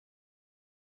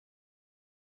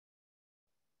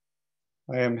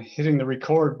I am hitting the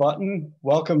record button.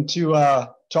 Welcome to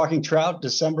Talking Trout,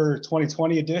 December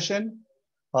 2020 edition.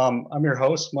 I'm your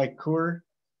host, Mike Coor.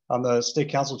 I'm the State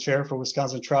Council Chair for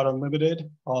Wisconsin Trout Unlimited.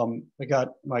 I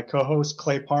got my co-host,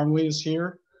 Clay Parmley, is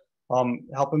here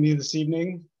helping me this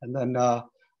evening. And then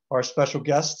our special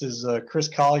guest is Chris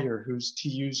Collier, who's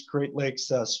TU's Great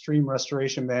Lakes Stream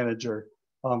Restoration Manager.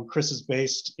 Chris is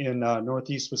based in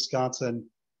Northeast Wisconsin,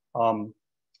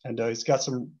 and he's got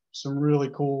some really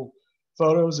cool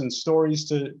photos and stories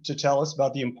to tell us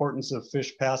about the importance of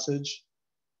fish passage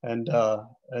and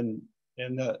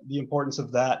the importance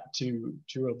of that to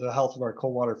the health of our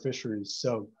cold water fisheries.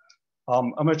 So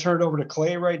I'm going to turn it over to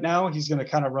Clay right now. He's going to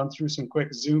kind of run through some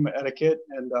quick Zoom etiquette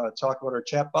and talk about our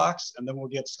chat box, and then we'll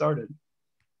get started.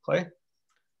 Clay?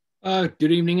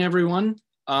 Good evening, everyone.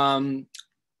 When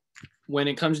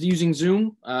it comes to using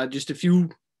Zoom, just a few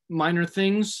minor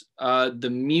things. The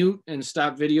mute and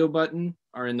stop video button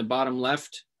are in the bottom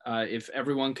left. If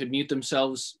everyone could mute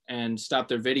themselves and stop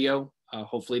their video,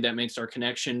 hopefully that makes our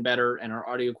connection better and our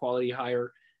audio quality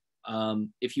higher.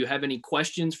 If you have any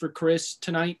questions for Chris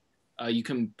tonight, you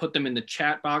can put them in the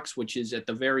chat box, which is at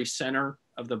the very center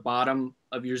of the bottom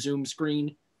of your Zoom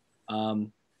screen.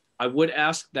 I would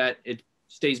ask that it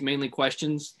stays mainly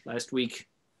questions. Last week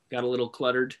got a little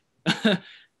cluttered.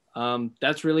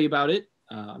 That's really about it.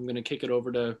 I'm going to kick it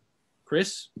over to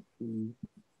Chris, who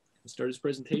can start his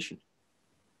presentation.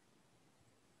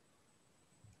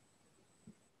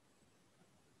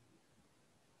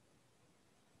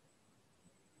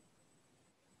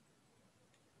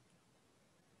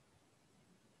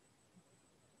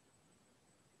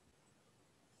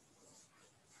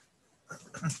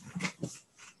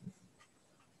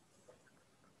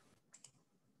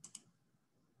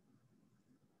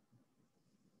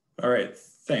 All right,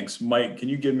 thanks. Mike, can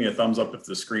you give me a thumbs up if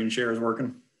the screen share is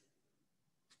working?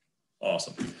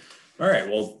 Awesome. All right,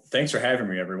 well, thanks for having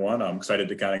me, everyone. I'm excited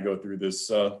to kind of go through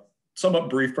this somewhat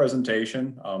brief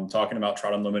presentation, talking about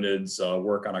Trout Unlimited's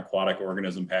work on aquatic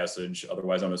organism passage,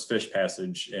 otherwise known as fish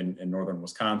passage in northern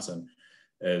Wisconsin.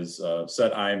 As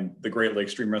said, I'm the Great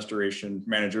Lakes Stream Restoration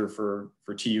Manager for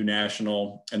TU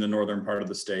National in the northern part of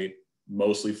the state,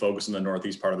 mostly focused in the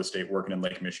northeast part of the state, working in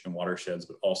Lake Michigan watersheds,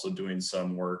 but also doing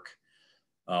some work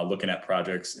looking at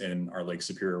projects in our Lake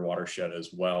Superior watershed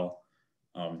as well.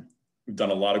 We've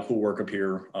done a lot of cool work up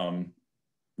here,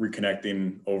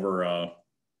 reconnecting over,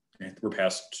 we're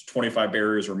past 25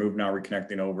 barriers removed now,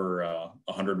 reconnecting over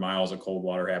 100 miles of cold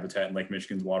water habitat in Lake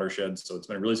Michigan's watershed. So it's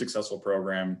been a really successful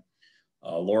program.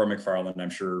 Laura McFarland,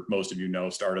 I'm sure most of you know,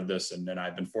 started this, and then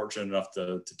I've been fortunate enough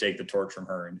to take the torch from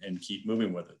her and keep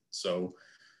moving with it. So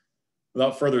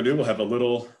without further ado, we'll have a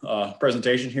little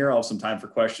presentation here. I'll have some time for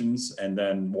questions, and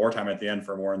then more time at the end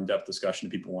for more in-depth discussion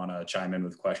if people want to chime in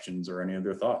with questions or any of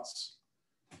their thoughts.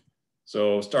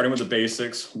 So starting with the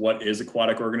basics, what is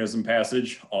aquatic organism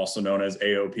passage, also known as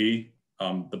AOP?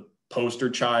 The poster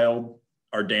child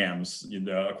are dams.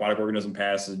 The aquatic organism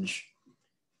passage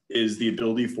is the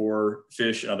ability for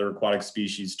fish and other aquatic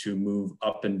species to move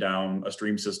up and down a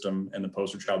stream system, and the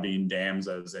poster child being dams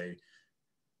as a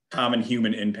common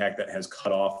human impact that has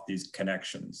cut off these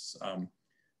connections.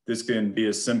 This can be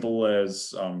as simple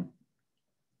as,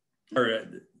 or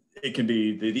it can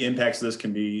be, the impacts of this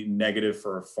can be negative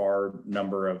for a far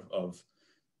number of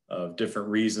different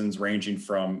reasons, ranging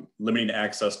from limiting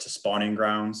access to spawning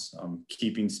grounds,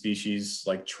 keeping species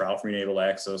like trout from being able to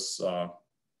access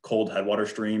cold headwater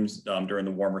streams during the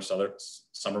warmer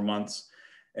summer months.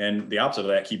 And the opposite of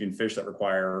that, keeping fish that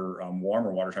require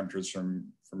warmer water temperatures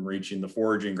from reaching the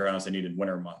foraging grounds they need in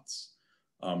winter months.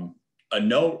 A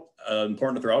note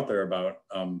important to throw out there about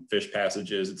fish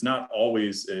passage is it's not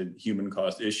always a human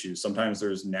caused issue. Sometimes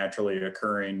there's naturally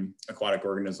occurring aquatic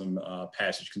organism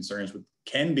passage concerns, which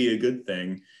can be a good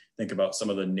thing. Think about some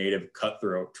of the native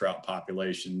cutthroat trout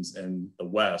populations in the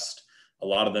West. A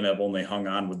lot of them have only hung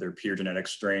on with their pure genetic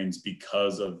strains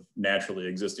because of naturally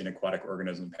existing aquatic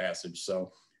organism passage.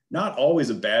 So not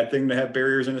always a bad thing to have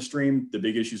barriers in a stream. The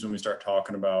big issues when we start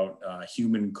talking about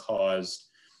human-caused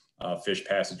fish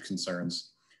passage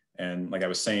concerns. And like I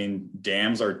was saying,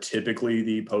 dams are typically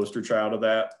the poster child of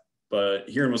that. But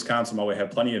here in Wisconsin, while we have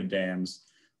plenty of dams,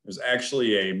 there's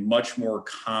actually a much more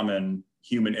common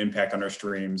human impact on our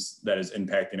streams that is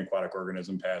impacting aquatic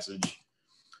organism passage,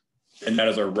 and that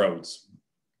is our roads.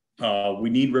 We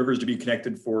need rivers to be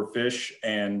connected for fish,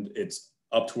 and it's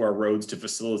up to our roads to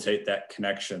facilitate that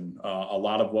connection. A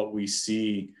lot of what we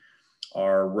see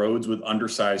are roads with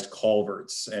undersized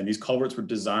culverts, and these culverts were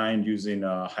designed using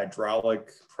a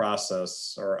hydraulic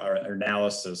process or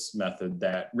analysis method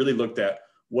that really looked at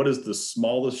what is the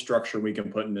smallest structure we can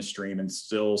put in the stream and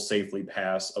still safely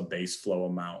pass a base flow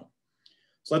amount?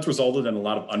 So that's resulted in a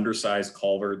lot of undersized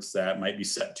culverts that might be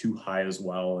set too high as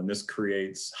well. And this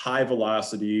creates high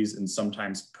velocities and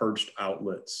sometimes perched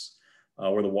outlets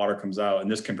where the water comes out. And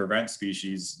this can prevent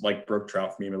species like brook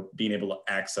trout from being able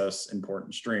to access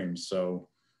important streams. So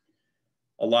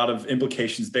a lot of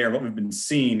implications there. What we've been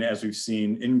seeing as we've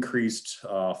seen increased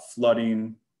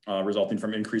flooding resulting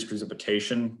from increased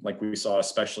precipitation, like we saw,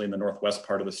 especially in the northwest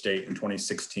part of the state in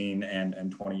 2016 and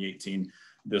 2018.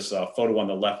 This photo on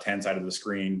the left-hand side of the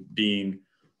screen being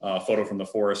a photo from the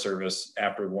Forest Service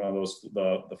after one of those,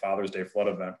 the Father's Day flood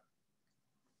event.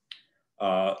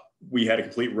 We had a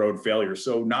complete road failure.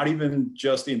 So not even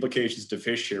just the implications to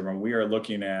fish here. When we are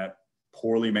looking at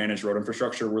poorly managed road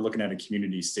infrastructure, we're looking at a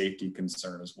community safety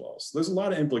concern as well. So there's a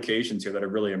lot of implications here that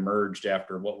have really emerged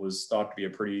after what was thought to be a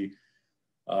pretty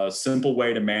simple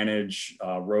way to manage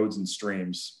roads and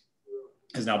streams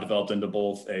has now developed into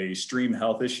both a stream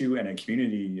health issue and a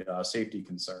community safety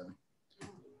concern.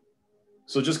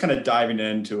 So just kind of diving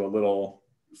into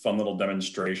a fun little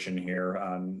demonstration here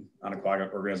on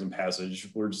aquatic organism passage.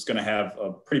 We're just going to have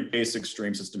a pretty basic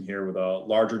stream system here with a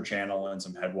larger channel and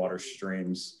some headwater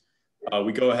streams.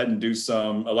 We go ahead and do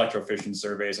some electrofishing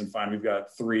surveys and find we've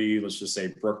got 3, let's just say,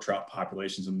 brook trout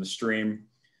populations in the stream.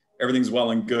 Everything's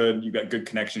well and good. You've got good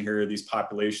connection here. These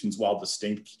populations, while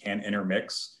distinct, can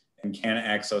intermix and can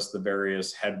access the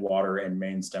various headwater and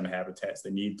main stem habitats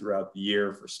they need throughout the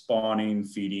year for spawning,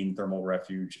 feeding, thermal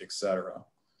refuge, etc.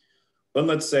 But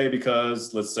let's say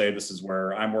this is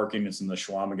where I'm working, it's in the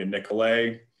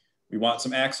Chequamegon-Nicolet. We want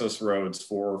some access roads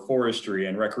for forestry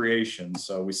and recreation.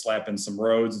 So we slap in some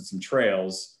roads and some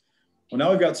trails. Well,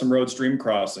 now we've got some road stream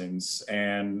crossings.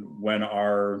 And when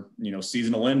our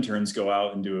seasonal interns go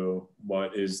out and do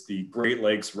what is the Great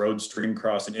Lakes Road Stream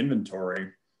Crossing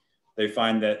Inventory, they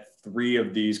find that 3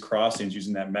 of these crossings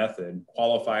using that method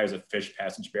qualify as a fish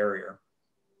passage barrier.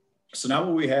 So now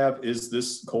what we have is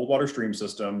this cold water stream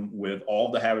system with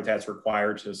all the habitats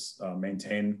required to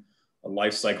maintain a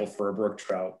life cycle for a brook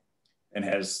trout, and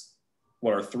has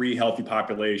what are 3 healthy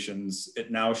populations. It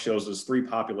now shows us 3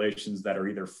 populations that are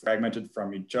either fragmented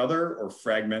from each other or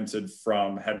fragmented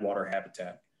from headwater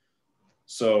habitat.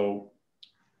 So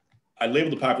I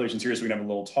labeled the populations here so we can have a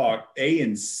little talk. A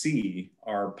and C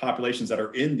are populations that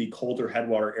are in the colder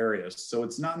headwater areas. So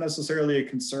it's not necessarily a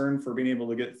concern for being able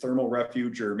to get thermal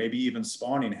refuge or maybe even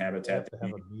spawning habitat. To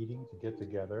have a meeting to get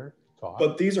together, talk.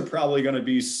 But these are probably going to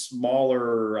be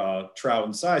smaller trout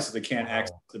in size, so they can't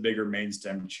access the bigger main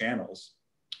stem channels.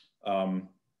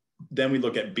 Then we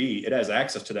look at B. It has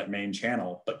access to that main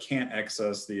channel, but can't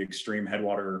access the extreme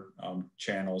headwater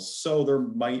channels. So there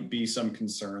might be some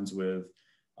concerns with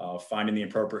finding the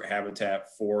appropriate habitat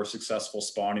for successful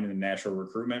spawning and natural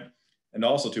recruitment, and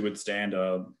also to withstand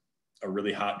a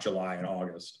really hot July and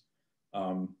August.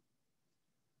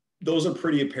 Those are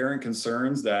pretty apparent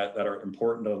concerns that are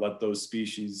important to let those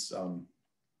species,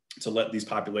 to let these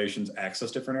populations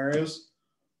access different areas.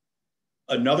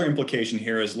 Another implication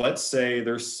here is, let's say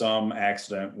there's some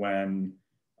accident when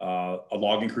a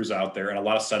logging crew's out there and a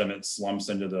lot of sediment slumps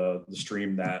into the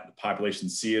stream that population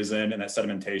C is in, and that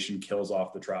sedimentation kills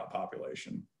off the trout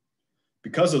population.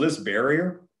 Because of this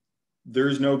barrier,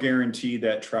 there's no guarantee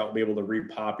that trout will be able to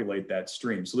repopulate that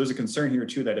stream. So there's a concern here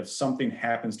too, that if something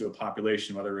happens to a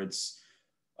population, whether it's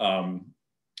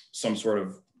some sort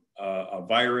of a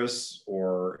virus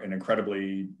or an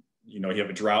incredibly, you have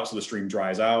a drought so the stream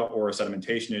dries out, or a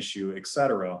sedimentation issue, et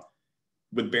cetera,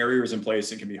 with barriers in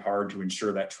place, it can be hard to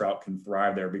ensure that trout can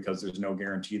thrive there, because there's no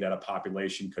guarantee that a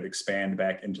population could expand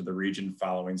back into the region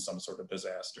following some sort of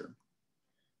disaster.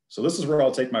 So this is where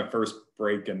I'll take my first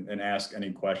break and ask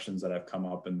any questions that have come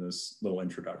up in this little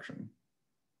introduction.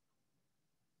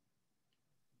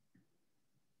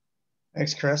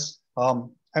 Thanks, Chris. I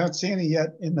don't see any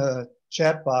yet in the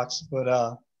chat box,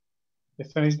 but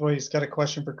if anybody's got a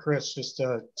question for Chris, just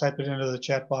type it into the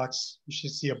chat box. You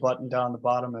should see a button down the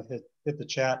bottom and hit the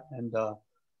chat, and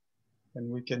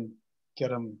we can get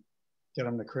them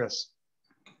to Chris.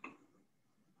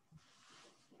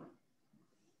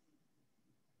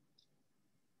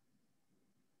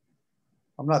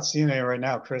 I'm not seeing any right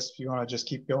now, Chris. If you want to just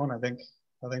keep going, I think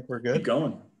we're good. Keep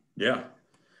going. Yeah.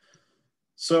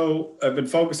 So I've been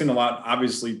focusing a lot,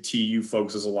 obviously TU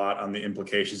focuses a lot on the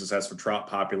implications this has for trout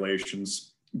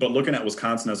populations, but looking at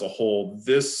Wisconsin as a whole,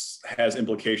 this has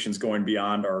implications going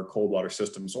beyond our cold water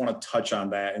system. So I want to touch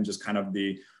on that and just kind of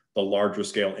the larger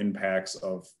scale impacts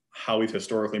of how we've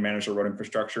historically managed our road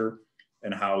infrastructure,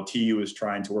 and how TU is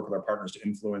trying to work with our partners to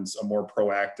influence a more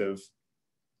proactive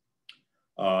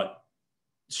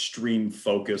stream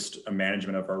focused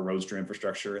management of our road stream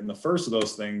infrastructure. And the first of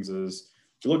those things is,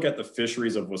 if you look at the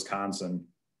fisheries of Wisconsin,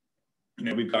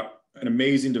 we've got an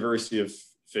amazing diversity of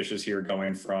fishes here,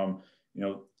 going from,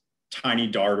 tiny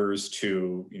darters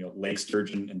to, lake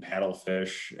sturgeon and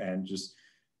paddlefish, and just,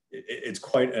 it's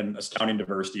quite an astounding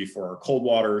diversity for our cold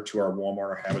water to our warm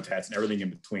water habitats and everything in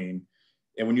between.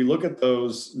 And when you look at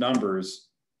those numbers,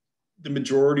 the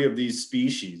majority of these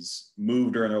species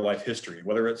move during their life history,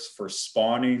 whether it's for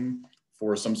spawning,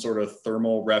 for some sort of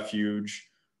thermal refuge,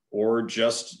 or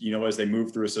just, as they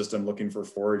move through a system looking for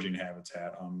foraging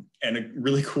habitat. And a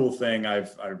really cool thing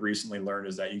I've recently learned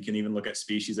is that you can even look at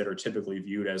species that are typically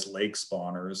viewed as lake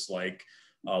spawners, like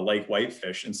lake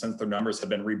whitefish. And since their numbers have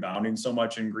been rebounding so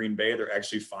much in Green Bay, they're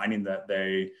actually finding that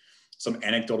some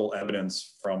anecdotal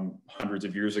evidence from hundreds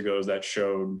of years ago that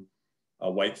showed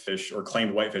whitefish, or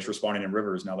claimed whitefish, were spawning in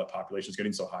rivers. Now that population is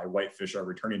getting so high, whitefish are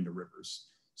returning to rivers.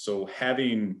 So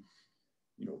having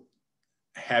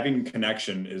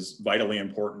connection is vitally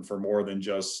important for more than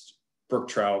just brook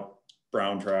trout,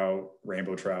 brown trout,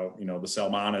 rainbow trout, the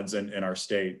salmonids in our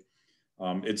state.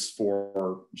 It's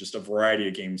for just a variety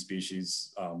of game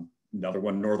species. Another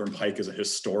one, northern pike, is a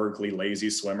historically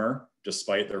lazy swimmer,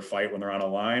 despite their fight when they're on a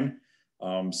line.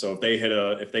 So if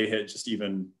they hit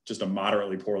just a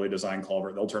moderately poorly designed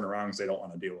culvert, they'll turn around because they don't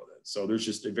want to deal with it. So there's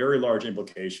just a very large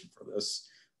implication for this,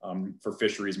 for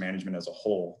fisheries management as a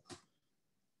whole.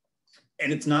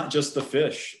 And it's not just the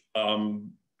fish. A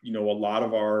lot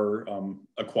of our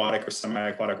aquatic or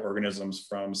semi-aquatic organisms,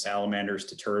 from salamanders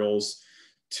to turtles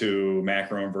to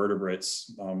macroinvertebrates,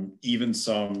 even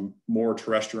some more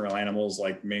terrestrial animals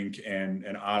like mink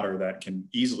and otter that can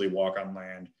easily walk on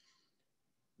land,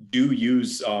 do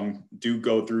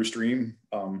go through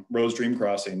road stream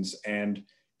crossings. And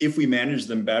if we manage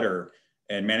them better,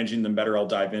 and managing them better, I'll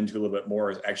dive into a little bit more,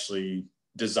 is actually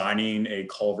designing a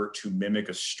culvert to mimic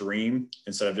a stream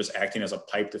instead of just acting as a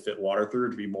pipe to fit water through,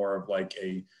 to be more of like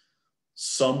a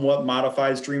somewhat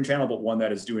modified stream channel, but one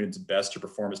that is doing its best to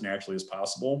perform as naturally as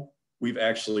possible. We've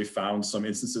actually found some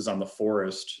instances on the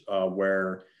forest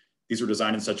where these were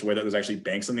designed in such a way that there's actually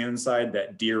banks on the inside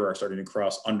that deer are starting to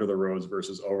cross under the roads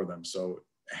versus over them. So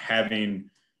having,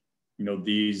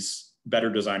 these better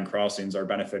designed crossings are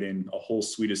benefiting a whole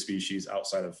suite of species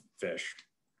outside of fish.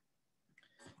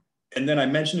 And then I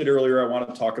mentioned it earlier, I want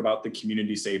to talk about the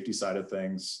community safety side of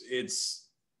things. It's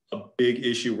a big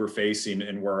issue we're facing,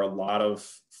 and where a lot of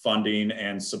funding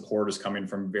and support is coming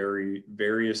from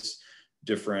various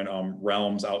different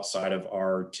realms outside of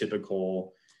our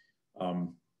typical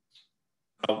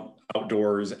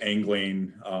outdoors,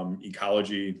 angling,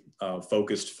 ecology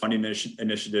focused funding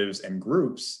initiatives and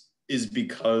groups, is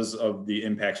because of the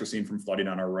impacts we're seeing from flooding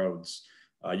on our roads.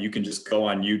 You can just go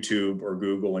on YouTube or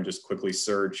Google and just quickly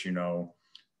search,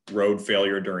 road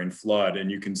failure during flood,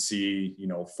 and you can see,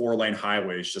 4-lane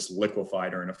highways just liquefy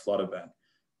during a flood event.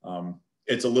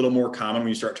 It's a little more common when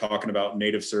you start talking about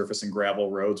native surface and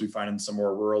gravel roads we find in some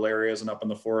more rural areas and up in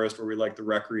the forest where we like to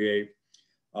recreate.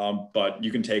 But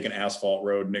you can take an asphalt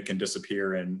road and it can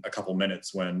disappear in a couple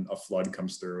minutes when a flood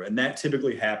comes through. And that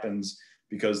typically happens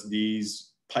because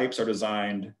these pipes are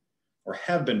designed, or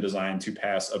have been designed, to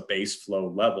pass a base flow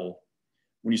level.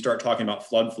 When you start talking about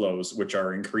flood flows, which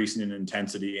are increasing in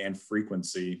intensity and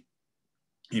frequency,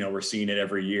 we're seeing it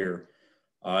every year.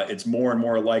 It's more and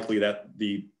more likely that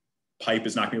the pipe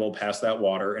is not going to be able to pass that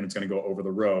water, and it's going to go over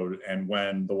the road. And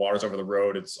when the water's over the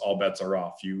road, it's all bets are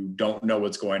off. You don't know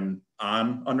what's going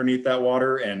on underneath that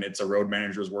water, and it's a road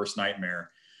manager's worst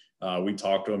nightmare. We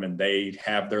talk to them, and they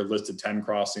have their listed 10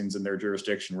 crossings in their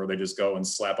jurisdiction where they just go and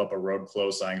slap up a road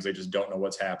close sign because they just don't know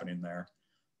what's happening there.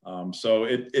 So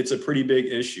it's a pretty big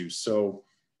issue. So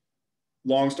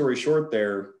long story short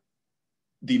there,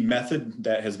 the method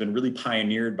that has been really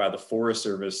pioneered by the Forest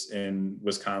Service in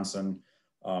Wisconsin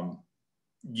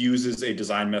uses a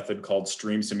design method called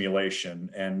stream simulation.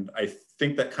 And I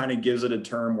think that kind of gives it a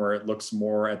term where it looks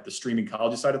more at the stream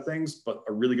ecology side of things, but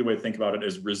a really good way to think about it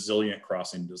is resilient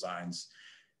crossing designs.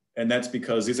 And that's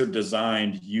because these are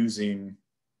designed using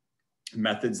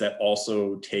methods that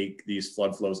also take these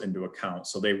flood flows into account.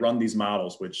 So they run these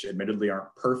models, which admittedly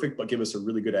aren't perfect, but give us a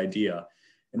really good idea.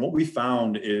 And what we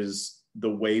found is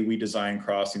the way we design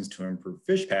crossings to improve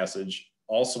fish passage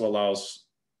also allows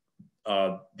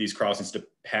these crossings to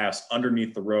pass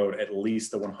underneath the road at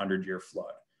least the 100-year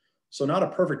flood. So not a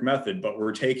perfect method, but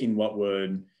we're taking what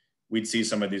we'd see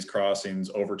some of these crossings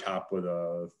overtop with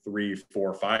a 3,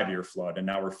 4, 5-year flood, and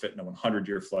now we're fitting a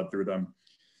 100-year flood through them.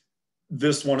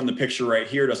 This one in the picture right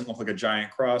here doesn't look like a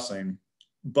giant crossing,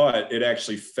 but it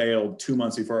actually failed 2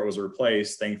 months before it was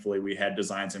replaced. Thankfully, we had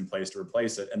designs in place to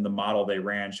replace it. And the model they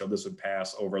ran showed this would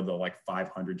pass over the like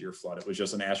 500-year flood. It was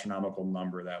just an astronomical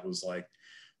number that was like,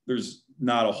 there's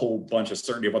not a whole bunch of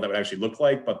certainty of what that would actually look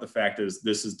like. But the fact is,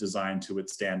 this is designed to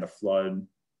withstand a flood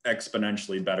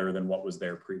exponentially better than what was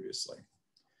there previously.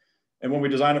 And when we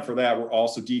design it for that, we're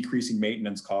also decreasing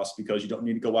maintenance costs because you don't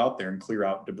need to go out there and clear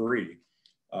out debris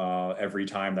every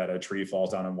time that a tree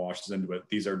falls down and washes into it.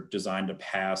 These are designed to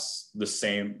pass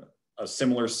a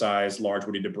similar size, large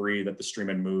woody debris that the stream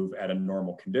would move at a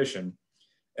normal condition.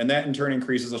 And that in turn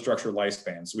increases the structural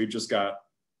lifespan. So we've just got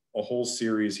a whole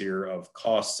series here of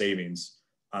cost savings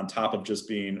on top of just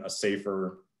being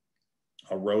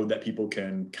a road that people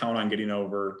can count on getting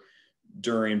over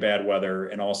during bad weather,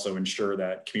 and also ensure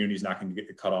that communities not going to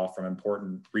get cut off from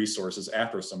important resources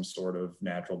after some sort of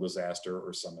natural disaster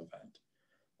or some event.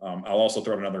 I'll also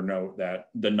throw out another note that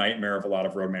the nightmare of a lot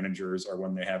of road managers are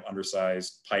when they have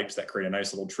undersized pipes that create a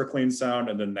nice little trickling sound,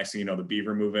 and then next thing you know, the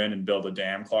beaver move in and build a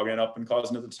dam, clogging it up and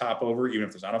causing it to top over, even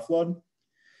if there's not a flood.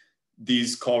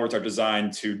 These culverts are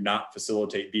designed to not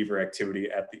facilitate beaver activity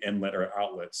at the inlet or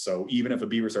outlet. So even if a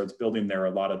beaver starts building there,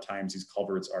 a lot of times these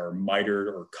culverts are mitered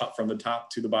or cut from the top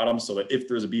to the bottom, so that if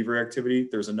there's a beaver activity,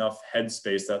 there's enough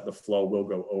headspace that the flow will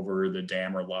go over the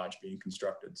dam or lodge being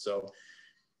constructed. So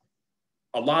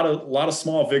a lot of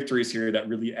small victories here that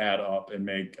really add up and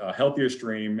make a healthier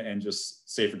stream and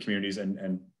just safer communities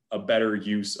and a better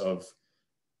use of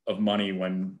money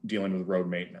when dealing with road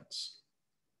maintenance.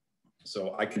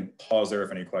 So I can pause there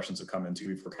if any questions have come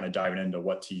into if we're kind of diving into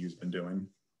what TU's been doing.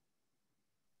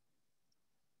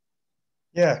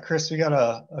 Yeah, Chris, we got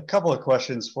a couple of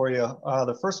questions for you.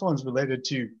 The first one's related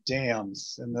to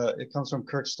dams, and it comes from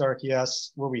Kirk Stark. He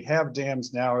asks, where we have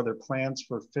dams now, are there plans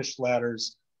for fish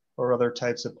ladders or other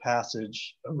types of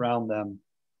passage around them?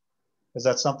 Is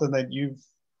that something that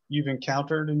you've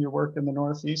encountered in your work in the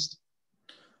Northeast?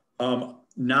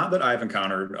 Not that I've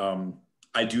encountered.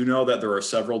 I do know that there are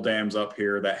several dams up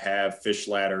here that have fish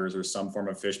ladders or some form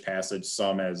of fish passage,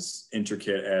 some as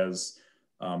intricate as,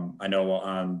 I know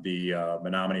on the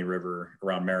Menominee River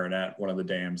around Marinette, one of the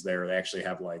dams there, they actually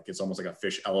have like, it's almost like a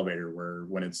fish elevator where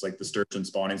when it's like the sturgeon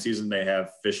spawning season, they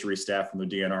have fishery staff from the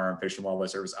DNR and Fish and Wildlife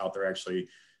Service out there actually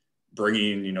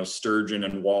bringing, you know, sturgeon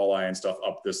and walleye and stuff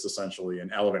up this essentially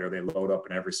an elevator. They load up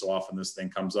and every so often this thing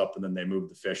comes up and then they move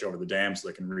the fish over the dam so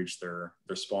they can reach their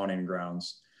spawning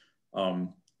grounds.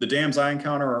 The dams I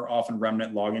encounter are often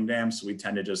remnant logging dams, so we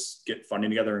tend to just get funding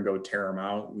together and go tear them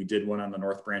out. We did one on the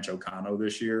North Branch Oconto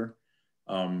this year.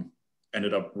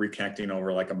 Ended up reconnecting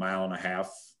over like 1.5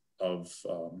 miles of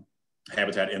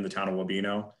habitat in the town of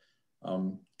Wabeno.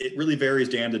 It really varies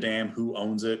dam to dam, who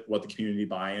owns it, what the community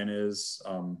buy-in is,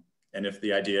 and if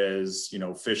the idea is, you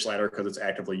know, fish ladder because it's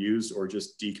actively used or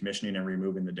just decommissioning and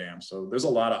removing the dam. So there's a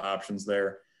lot of options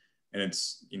there. And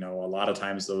it's, you know, a lot of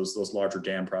times those larger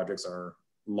dam projects are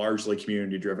largely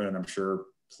community driven. And I'm sure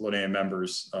plenty of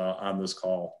members on this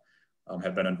call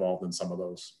have been involved in some of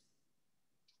those.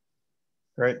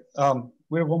 Great.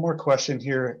 We have one more question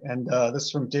here, and this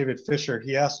is from David Fisher.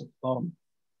 He asked,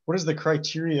 what is the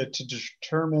criteria to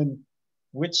determine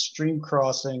which stream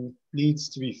crossing needs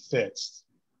to be fixed?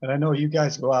 And I know you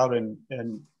guys go out and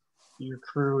your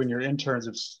crew and your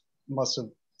interns must have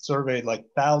surveyed like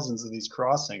thousands of these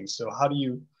crossings. So how do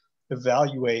you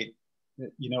evaluate,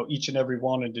 you know, each and every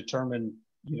one and determine,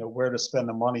 you know, where to spend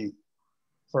the money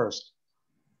first?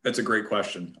 That's a great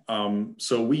question.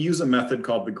 So we use a method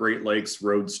called the Great Lakes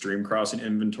Road Stream Crossing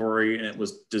Inventory, and it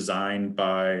was designed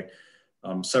by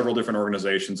several different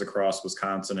organizations across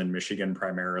Wisconsin and Michigan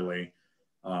primarily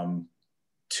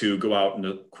to go out and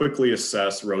to quickly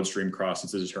assess road stream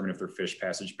crossings to determine if they're fish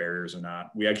passage barriers or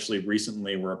not. We actually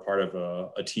recently were a part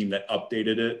of a team that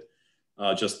updated it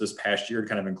just this past year to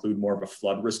kind of include more of a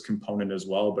flood risk component as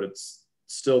well, but it's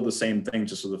still the same thing,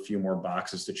 just with a few more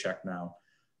boxes to check now.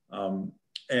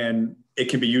 And it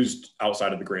can be used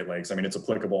outside of the Great Lakes. I mean, it's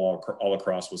applicable all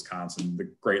across Wisconsin. The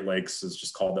Great Lakes is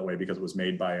just called that way because it was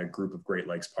made by a group of Great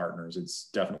Lakes partners. It's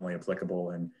definitely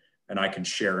applicable, and I can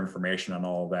share information on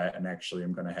all of that. And actually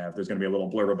there's going to be a little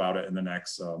blurb about it in the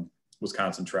next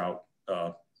Wisconsin Trout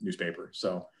newspaper.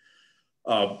 So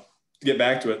to get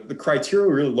back to it, the criteria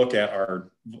we really look at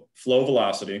are flow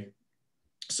velocity.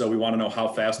 So we want to know how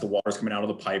fast the water is coming out of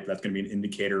the pipe. That's going to be an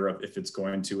indicator of if it's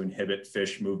going to inhibit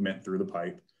fish movement through the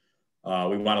pipe.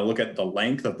 We want to look at the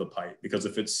length of the pipe, because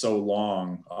if it's so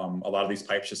long, a lot of these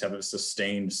pipes just have a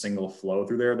sustained single flow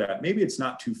through there that maybe it's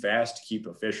not too fast to keep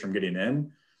a fish from getting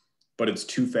in, but it's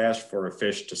too fast for a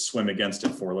fish to swim against it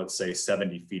for, let's say,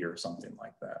 70 feet or something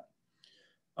like that.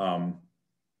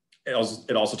 It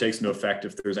also takes into effect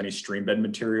if there's any stream bed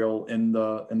material in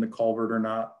the culvert or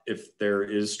not. If there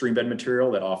is stream bed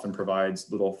material, that often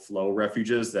provides little flow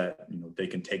refuges that they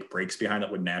can take breaks behind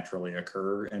that would naturally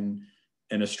occur in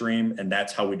a stream. And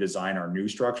that's how we design our new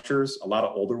structures. A lot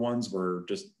of older ones were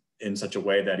just in such a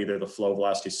way that either the flow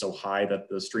velocity is so high that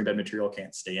the stream bed material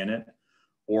can't stay in it,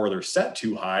 or they're set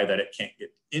too high that it can't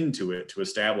get into it to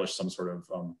establish some sort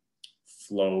of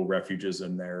flow refuges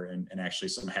in there and actually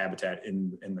some habitat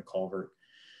in the culvert.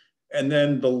 And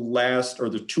then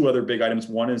the two other big items,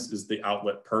 one is the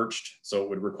outlet perched. So it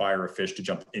would require a fish to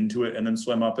jump into it and then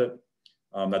swim up it.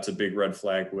 That's a big red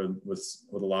flag with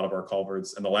a lot of our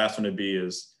culverts. And the last one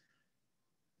is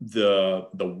the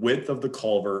width of the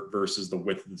culvert versus the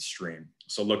width of the stream.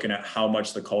 So looking at how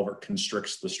much the culvert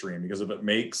constricts the stream, because if it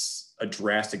makes a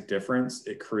drastic difference,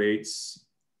 it creates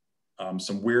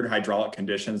some weird hydraulic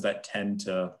conditions that tend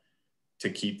to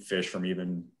keep fish from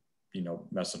even,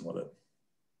 messing with it.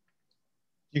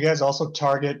 You guys also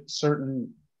target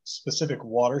certain specific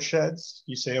watersheds.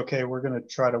 You say, okay, we're going to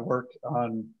try to work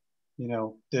on,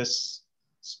 this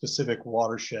specific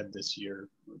watershed this year,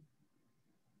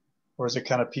 or is it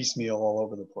kind of piecemeal all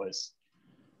over the place?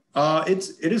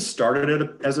 It has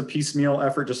started as a piecemeal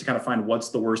effort just to kind of find what's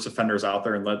the worst offenders out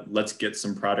there, and let's get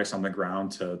some projects on the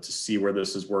ground to see where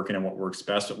this is working and what works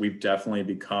best. But we've definitely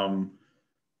become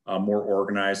more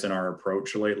organized in our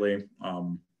approach lately.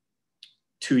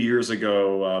 2 years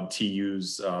ago,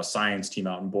 TU's science team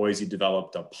out in Boise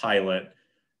developed a pilot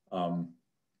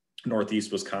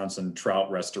Northeast Wisconsin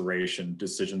trout restoration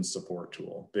decision support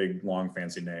tool. Big, long,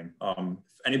 fancy name.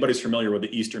 If anybody's familiar with the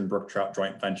Eastern Brook Trout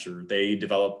joint venture, they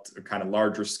developed a kind of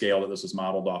larger scale that this was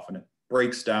modeled off, and it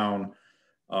breaks down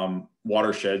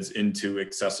watersheds into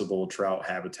accessible trout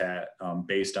habitat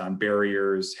based on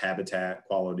barriers, habitat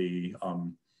quality,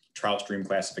 trout stream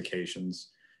classifications,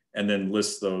 and then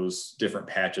lists those different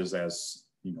patches as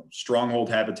stronghold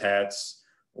habitats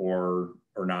or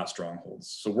not strongholds.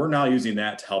 So we're now using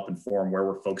that to help inform where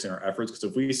we're focusing our efforts, because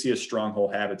if we see a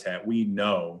stronghold habitat, we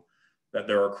know that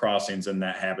there are crossings in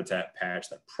that habitat patch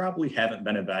that probably haven't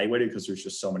been evaluated because there's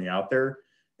just so many out there.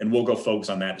 And we'll go focus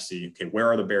on that to see, okay,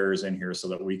 where are the barriers in here so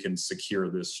that we can secure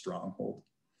this stronghold.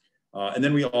 And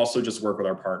then we also just work with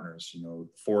our partners,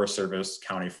 Forest Service,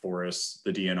 county forests,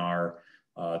 the DNR,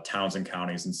 towns and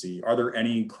counties, and see, are there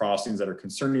any crossings that are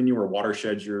concerning you or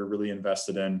watersheds you're really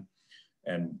invested in,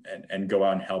 and go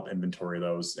out and help inventory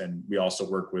those. And we also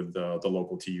work with the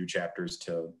local TU chapters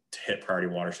to hit priority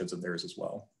watersheds of theirs as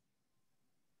well.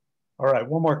 All right,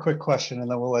 one more quick question and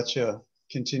then we'll let you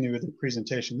continue with the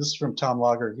presentation. This is from Tom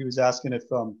Lager. He was asking if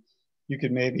you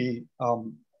could maybe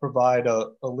provide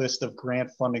a list of grant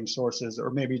funding sources,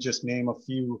 or maybe just name a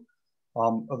few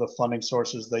of the funding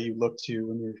sources that you look to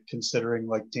when you're considering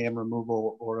like dam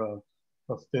removal or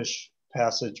a fish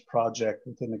passage project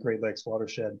within the Great Lakes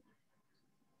watershed.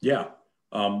 Yeah.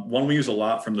 One we use a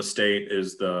lot from the state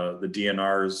is the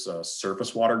DNR's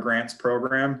surface water grants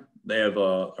program. They have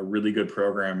a really good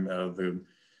program.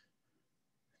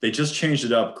 They just changed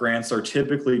it up. Grants are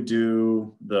typically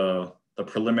due, the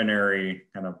preliminary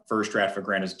kind of first draft of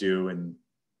grant is due in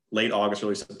late August,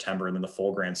 early September, and then the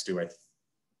full grant's due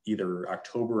either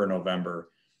October or November.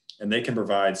 And they can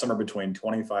provide somewhere between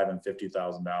 $25,000 and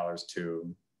 $50,000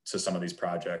 to some of these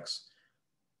projects.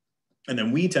 And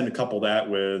then we tend to couple that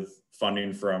with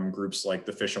funding from groups like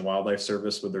the Fish and Wildlife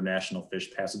Service with their National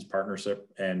Fish Passage Partnership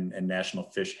and National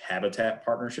Fish Habitat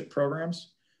Partnership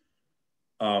programs.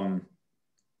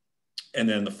 And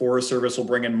then the Forest Service will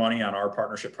bring in money on our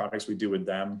partnership projects we do with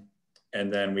them.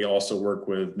 And then we also work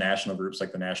with national groups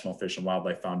like the National Fish and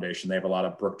Wildlife Foundation. They have a lot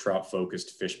of brook trout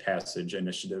focused fish passage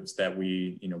initiatives that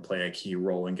we play a key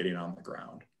role in getting on the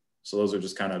ground. So those are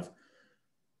just kind of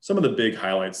some of the big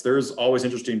highlights. There's always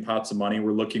interesting pots of money.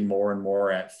 We're looking more and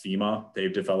more at FEMA.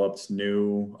 They've developed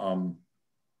new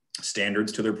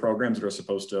standards to their programs that are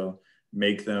supposed to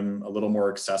make them a little more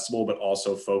accessible, but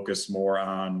also focus more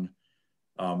on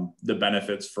the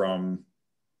benefits from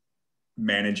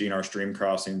managing our stream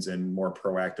crossings in more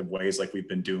proactive ways like we've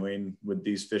been doing with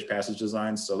these fish passage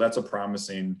designs. So that's a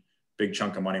promising big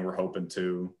chunk of money we're hoping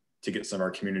to get some of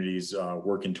our communities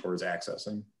working towards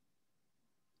accessing.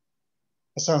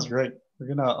 That sounds great. We're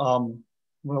gonna I'm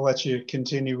gonna let you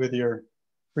continue with your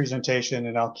presentation,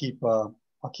 and I'll keep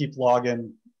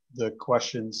logging the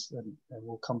questions, and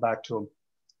we'll come back to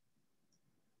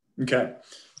them. Okay.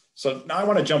 So now I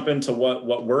want to jump into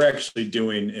what we're actually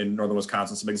doing in Northern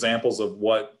Wisconsin, some examples of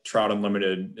what Trout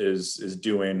Unlimited is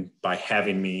doing by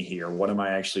having me here. What am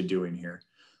I actually doing here?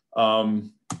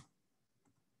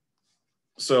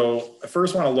 So I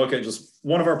first want to look at just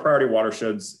one of our priority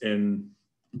watersheds in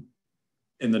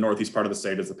in the northeast part of the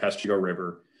state is the Peshtigo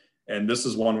River. And this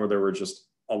is one where there were just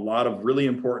a lot of really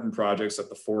important projects that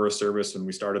the Forest Service, when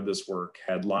we started this work,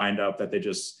 had lined up that they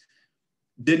just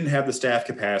didn't have the staff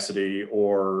capacity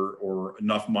or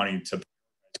enough money to,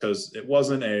 because it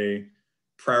wasn't a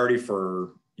priority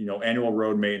for, you know, annual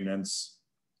road maintenance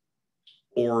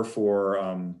or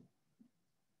for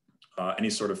any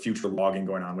sort of future logging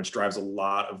going on, which drives a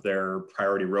lot of their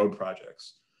priority road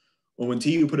projects. Well, when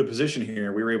TU put a position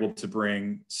here, we were able to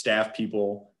bring staff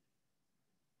people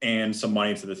and some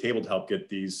money to the table to help get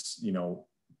these, you know,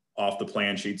 off the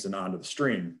plan sheets and onto the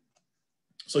stream.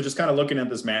 So just kind of looking at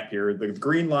this map here, the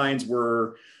green lines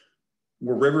were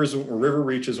river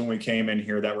reaches when we came in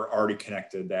here that were already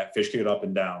connected, that fish could get up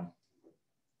and down.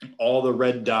 All the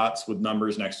red dots with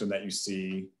numbers next to them that you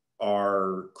see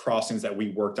are crossings that we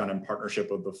worked on in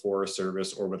partnership with the Forest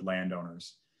Service or with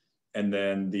landowners. And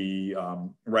then the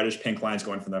reddish pink lines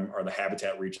going from them are the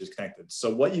habitat reaches connected.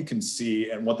 So what you can see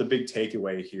and what the big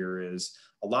takeaway here is,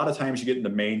 a lot of times you get in the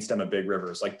main stem of big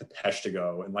rivers like the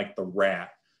Peshtigo and like the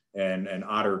Rat and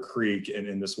Otter Creek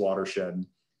in this watershed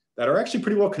that are actually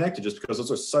pretty well connected just because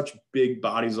those are such big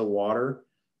bodies of water.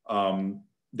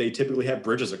 They typically have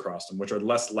bridges across them, which are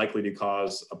less likely to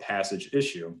cause a passage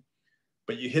issue.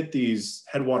 But you hit these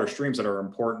headwater streams that are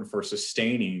important for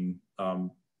sustaining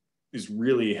these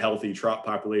really healthy trout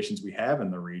populations we have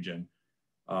in the region.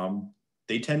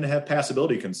 They tend to have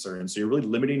passability concerns. So you're really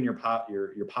limiting your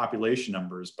population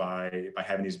numbers by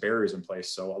having these barriers in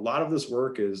place. So a lot of this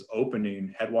work is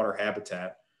opening headwater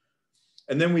habitat.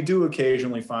 And then we do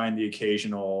occasionally find the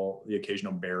occasional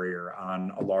barrier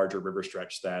on a larger river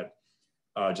stretch that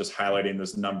just highlighting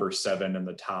this number 7 in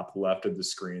the top left of the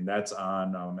screen. That's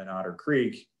on an Otter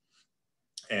Creek.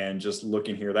 And just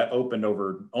looking here, that opened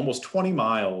over almost 20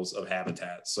 miles of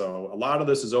habitat. So a lot of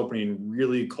this is opening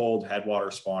really cold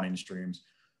headwater spawning streams.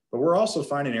 But we're also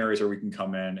finding areas where we can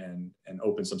come in and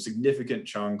open some significant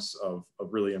chunks of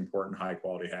really important high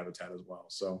quality habitat as well.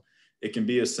 So it can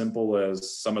be as simple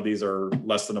as some of these are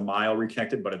less than a mile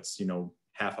reconnected, but it's, you know,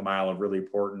 half a mile of really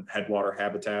important headwater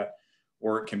habitat.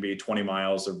 Or it can be 20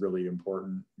 miles of really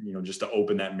important, you know, just to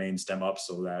open that main stem up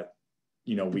so that,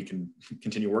 you know, we can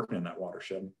continue working in that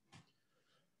watershed.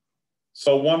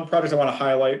 So one project I want to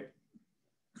highlight,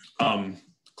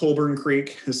 Colburn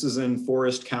Creek. This is in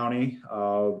Forest County.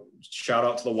 Shout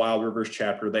out to the Wild Rivers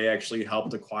chapter. They actually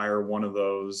helped acquire one of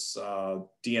those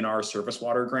DNR surface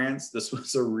water grants. This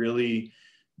was a really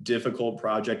difficult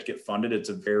project to get funded. It's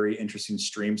a very interesting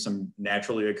stream, some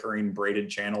naturally occurring braided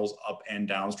channels up and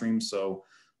downstream. So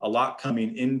a lot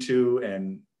coming into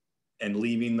and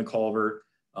leaving the culvert.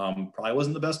 Probably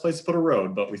wasn't the best place to put a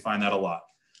road, but we find that a lot.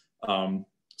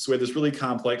 So we had this really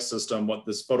complex system. What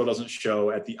this photo doesn't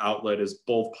show at the outlet is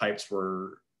both pipes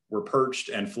were perched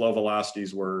and flow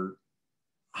velocities were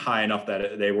high enough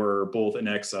that they were both in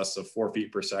excess of 4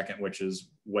 feet per second, which is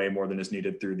way more than is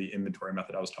needed through the inventory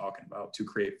method I was talking about to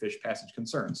create fish passage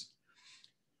concerns.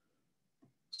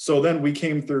 So then we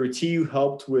came through, TU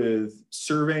helped with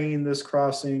surveying this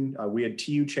crossing. We had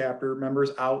TU chapter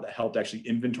members out that helped actually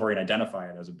inventory and identify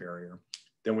it as a barrier.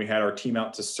 Then we had our team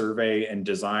out to survey and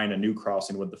design a new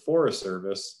crossing with the Forest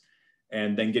Service,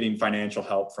 and then getting financial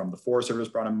help from the Forest Service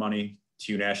brought in money.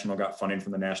 TU National got funding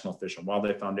from the National Fish and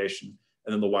Wildlife Foundation.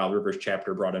 And then the Wild Rivers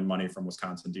chapter brought in money from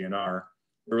Wisconsin DNR.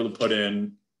 We were able to put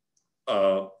in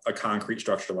a concrete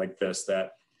structure like this,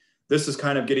 that this is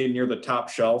kind of getting near the top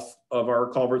shelf of our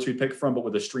culverts we picked from, but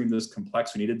with a stream this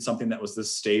complex, we needed something that was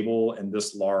this stable and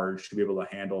this large to be able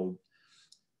to handle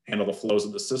the flows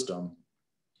of the system.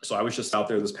 So I was just out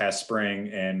there this past spring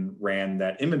and ran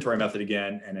that inventory method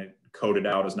again, and it coded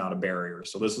out as not a barrier.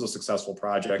 So this is a successful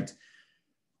project.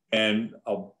 And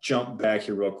I'll jump back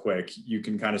here real quick. You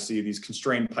can kind of see these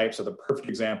constrained pipes are the perfect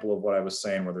example of what I was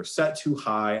saying, where they're set too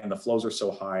high and the flows are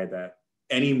so high that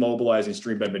any mobilizing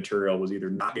stream bed material was either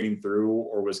not getting through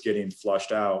or was getting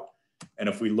flushed out. And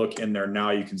if we look in there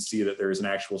now, you can see that there's an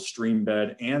actual stream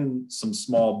bed and some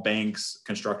small banks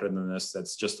constructed in this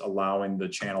that's just allowing the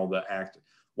channel to act.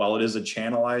 While it is a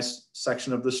channelized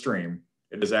section of the stream,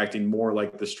 it is acting more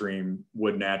like the stream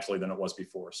would naturally than it was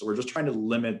before. So we're just trying to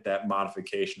limit that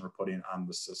modification we're putting on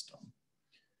the system.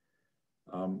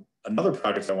 Another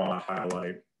project I want to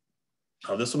highlight,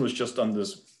 this one was just done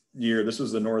this year. This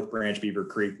was the North Branch Beaver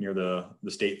Creek near the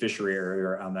state fishery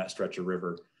area on that stretch of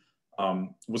river.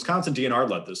 Wisconsin DNR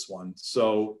led this one.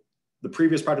 So the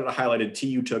previous project I highlighted,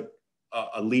 TU took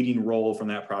a leading role from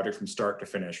that project from start to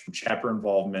finish, from chapter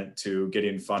involvement to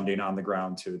getting funding on the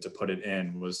ground to put it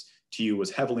in. TU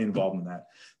was heavily involved in that.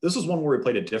 This was one where we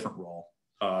played a different role.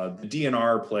 The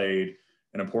DNR played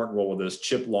an important role with this.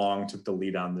 Chip Long took the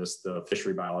lead on this, the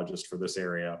fishery biologist for this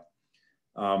area.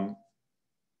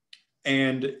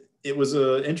 And it was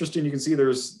interesting, you can see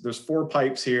there's 4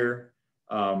 pipes here.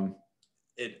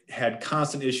 It had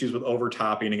constant issues with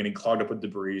overtopping and getting clogged up with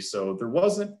debris. So there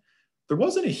wasn't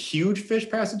a huge fish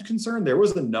passage concern. There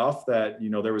was enough that,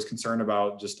 there was concern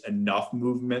about just enough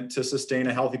movement to sustain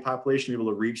a healthy population, be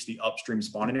able to reach the upstream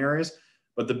spawning areas.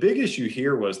 But the big issue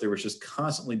here was there was just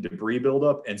constantly debris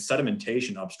buildup and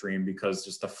sedimentation upstream because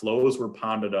just the flows were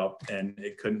ponded up and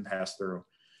it couldn't pass through.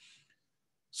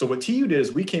 So what TU did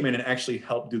is we came in and actually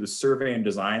helped do the survey and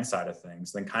design side of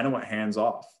things, then kind of went hands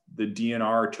off. The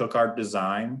DNR took our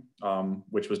design,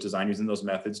 which was designed using those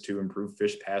methods to improve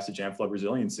fish passage and flood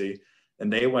resiliency.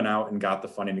 And they went out and got the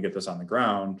funding to get this on the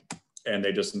ground. And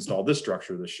they just installed this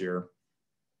structure this year.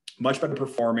 Much better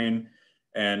performing.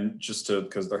 And just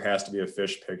because there has to be a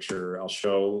fish picture, I'll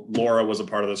show Laura was a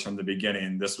part of this from the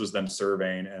beginning. This was them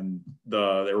surveying and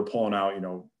they were pulling out,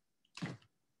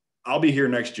 I'll be here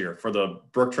next year for the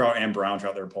brook trout and brown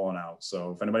trout they're pulling out.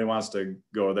 So if anybody wants to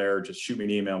go there, just shoot me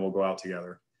an email. We'll go out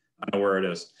together. I know where it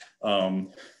is. So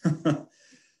that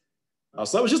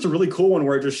was just a really cool one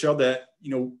where it just showed that,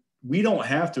 we don't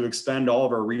have to expend all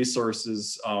of our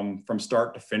resources from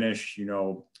start to finish,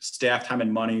 staff time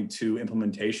and money to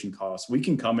implementation costs. We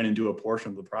can come in and do a portion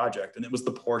of the project. And it was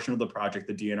the portion of the project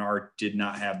the DNR did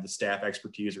not have the staff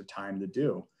expertise or time to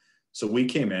do. So we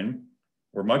came in,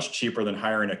 we're much cheaper than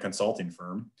hiring a consulting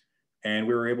firm. And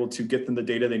we were able to get them the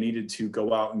data they needed to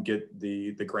go out and get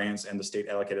the grants and the state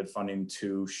allocated funding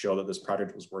to show that this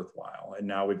project was worthwhile. And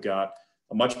now we've got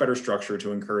a much better structure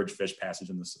to encourage fish passage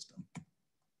in the system.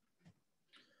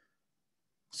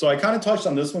 So I kind of touched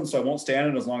on this one, so I won't stay on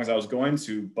it as long as I was going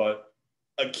to, but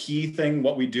a key thing,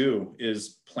 what we do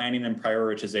is planning and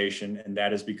prioritization. And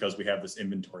that is because we have this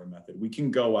inventory method. We can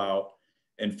go out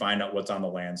and find out what's on the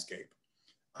landscape.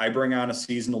 I bring on a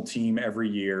seasonal team every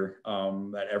year.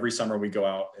 That every summer we go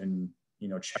out and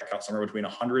check out somewhere between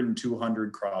 100 and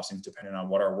 200 crossings, depending on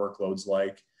what our workload's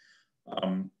like.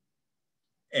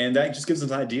 And that just gives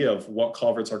us an idea of what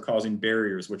culverts are causing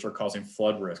barriers, which are causing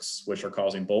flood risks, which are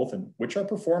causing both, and which are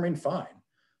performing fine.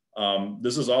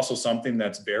 This is also something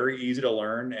that's very easy to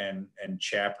learn, and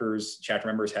chapter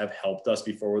members have helped us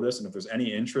before with this. And if there's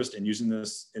any interest in using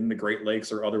this in the Great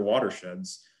Lakes or other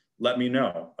watersheds, let me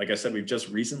know. Like I said, we've just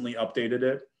recently updated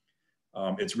it.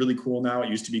 It's really cool now. It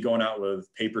used to be going out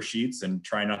with paper sheets and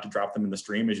trying not to drop them in the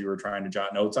stream as you were trying to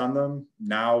jot notes on them.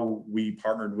 Now we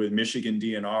partnered with Michigan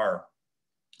DNR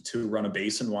to run a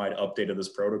basin-wide update of this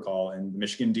protocol. And the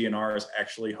Michigan DNR is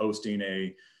actually hosting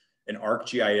an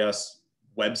ArcGIS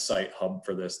website hub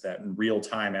for this, that in real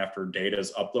time after data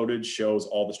is uploaded shows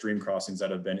all the stream crossings that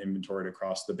have been inventoried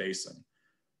across the basin.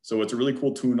 So it's a really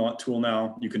cool tool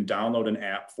now. You can download an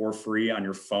app for free on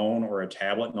your phone or a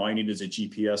tablet, and all you need is a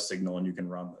GPS signal and you can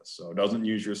run this. So it doesn't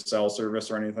use your cell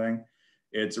service or anything.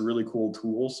 It's a really cool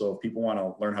tool. So if people want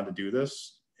to learn how to do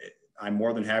this, I'm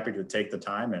more than happy to take the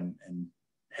time and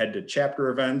head to chapter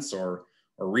events or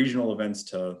regional events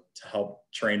to help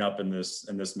train up in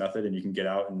this method, and you can get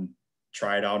out and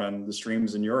try it out on the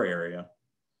streams in your area.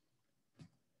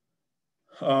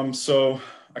 So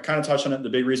I kind of touched on it. The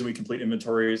big reason we complete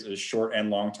inventories is short and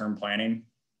long-term planning.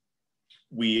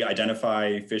 We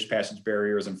identify fish passage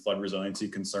barriers and flood resiliency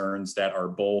concerns that are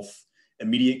both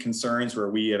immediate concerns, where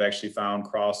we have actually found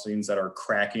crossings that are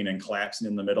cracking and collapsing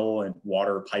in the middle and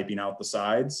water piping out the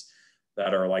sides,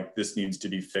 that are like, this needs to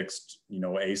be fixed,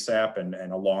 ASAP, and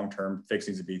a long-term fix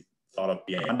needs to be thought of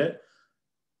beyond it.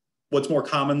 What's more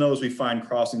common though is we find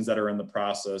crossings that are in the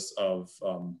process of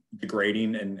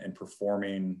degrading and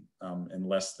performing in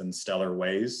less than stellar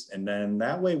ways. And then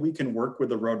that way we can work with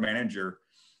the road manager,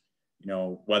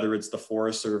 whether it's the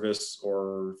Forest Service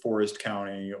or Forest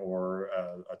County or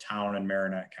a town in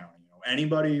Marinette County.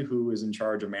 Anybody who is in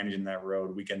charge of managing that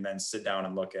road, we can then sit down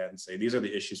and look at and say, these are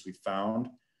the issues we found.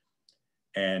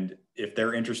 And if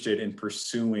they're interested in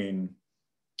pursuing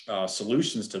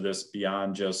solutions to this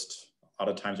beyond just, a lot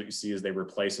of times what you see is they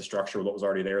replace a structure with what was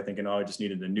already there, thinking, oh, I just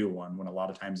needed a new one, when a lot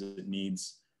of times it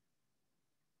needs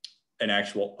an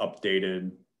actual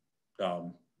updated,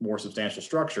 more substantial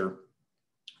structure.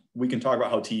 We can talk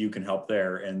about how TU can help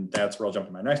there. And that's where I'll jump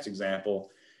to my next example.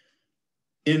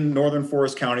 In Northern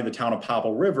Forest County, the town of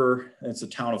Popple River, it's a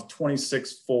town of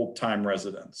 26 full-time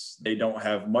residents. They don't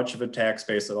have much of a tax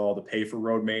base at all to pay for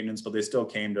road maintenance, but they still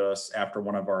came to us after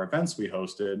one of our events we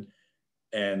hosted,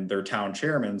 and their town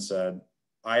chairman said,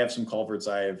 I have some culverts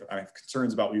I have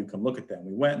concerns about. Will you come look at them?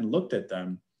 We went and looked at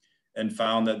them and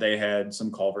found that they had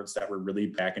some culverts that were really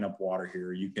backing up water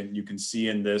here. You can see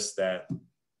in this that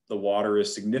The water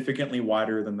is significantly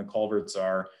wider than the culverts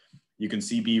are. You can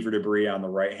see beaver debris on the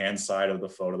right-hand side of the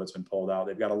photo that's been pulled out.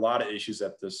 They've got a lot of issues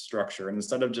at this structure. And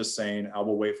instead of just saying, I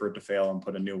will wait for it to fail and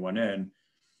put a new one in,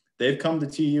 they've come to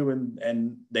TU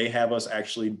and they have us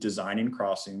actually designing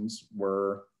crossings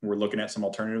where we're looking at some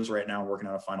alternatives right now, working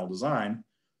on a final design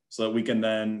so that we can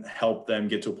then help them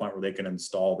get to a point where they can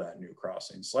install that new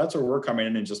crossing. So that's where we're coming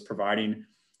in and just providing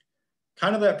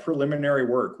kind of that preliminary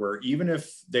work where even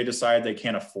if they decide they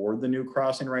can't afford the new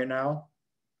crossing right now,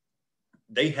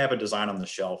 they have a design on the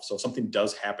shelf. So if something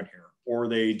does happen here, or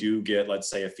they do get, let's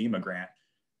say, a FEMA grant,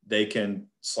 they can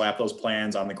slap those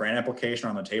plans on the grant application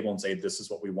on the table and say, this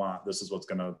is what we want. This is what's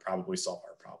going to probably solve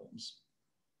our problems.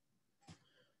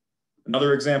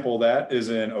 Another example of that is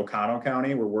in Oconto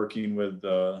County. We're working with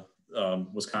the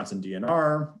Wisconsin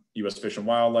DNR, U.S. Fish and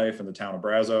Wildlife, and the town of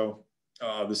Brazo.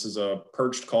 This is a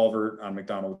perched culvert on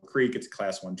McDonald Creek. It's a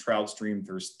class 1 trout stream.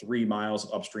 There's 3 miles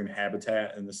of upstream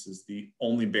habitat, and this is the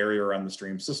only barrier on the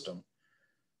stream system.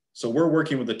 So we're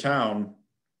working with the town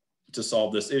to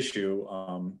solve this issue.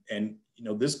 And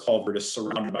this culvert is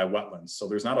surrounded by wetlands, so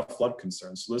there's not a flood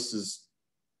concern. So this is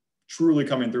truly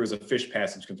coming through as a fish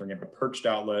passage concern. You have a perched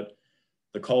outlet.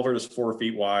 The culvert is 4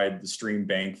 feet wide. The stream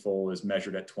bank full is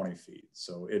measured at 20 feet.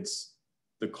 So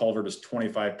the culvert is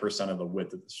 25% of the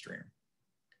width of the stream.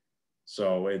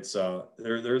 So it's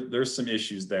there's some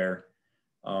issues there,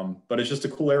 but it's just a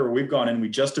cool area where we've gone in. We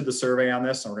just did the survey on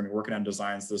this, and we're going to be working on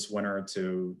designs this winter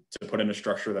to put in a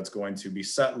structure that's going to be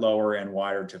set lower and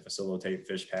wider to facilitate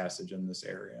fish passage in this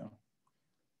area.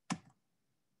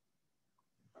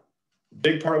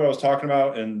 Big part of what I was talking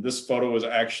about, and this photo was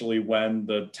actually when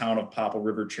the town of Popple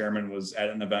River chairman was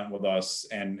at an event with us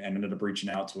and ended up reaching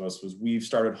out to us, was we've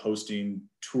started hosting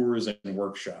tours and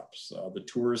workshops. The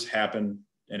tours happen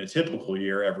in a typical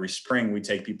year. Every spring, we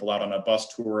take people out on a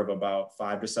bus tour of about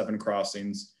 5 to 7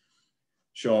 crossings,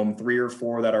 show them 3 or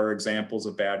 4 that are examples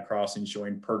of bad crossings,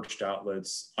 showing perched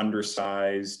outlets,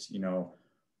 undersized,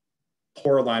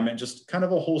 poor alignment, just kind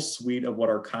of a whole suite of what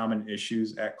are common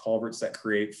issues at culverts that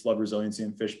create flood resiliency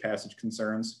and fish passage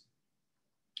concerns.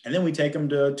 And then we take them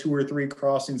to 2 or 3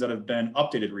 crossings that have been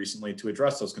updated recently to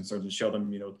address those concerns and show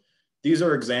them, these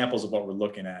are examples of what we're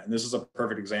looking at. And this is a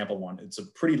perfect example one. It's a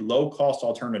pretty low cost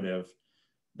alternative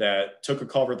that took a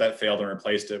culvert that failed and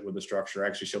replaced it with a structure. I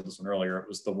actually showed this one earlier. It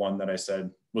was the one that I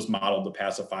said was modeled to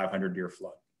pass a 500-year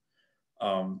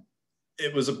flood.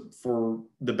 It was for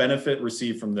the benefit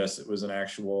received from this, it was an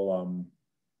actual,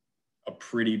 a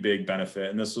pretty big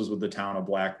benefit. And this was with the town of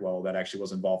Blackwell that actually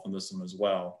was involved in this one as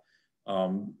well.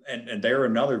 And they're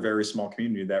another very small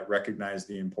community that recognized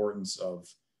the importance of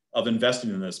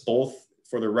investing in this, both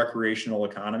for the recreational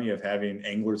economy of having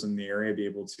anglers in the area be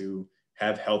able to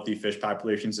have healthy fish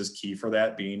populations is key for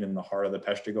that, being in the heart of the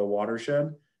Peshtigo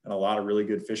watershed and a lot of really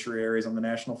good fishery areas on the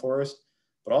national forest,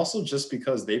 but also just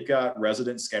because they've got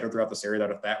residents scattered throughout this area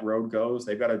that if that road goes,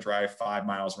 they've got to drive 5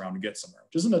 miles around to get somewhere,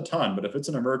 which isn't a ton, but if it's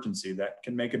an emergency, that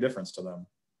can make a difference to them.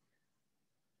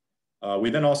 We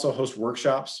then also host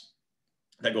workshops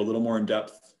that go a little more in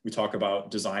depth. We talk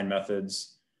about design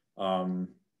methods,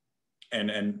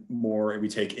 and more, we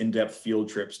take in-depth field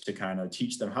trips to kind of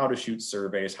teach them how to shoot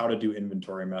surveys, how to do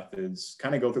inventory methods,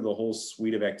 kind of go through the whole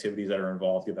suite of activities that are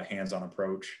involved, give a hands-on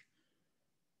approach.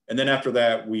 And then after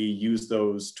that, we use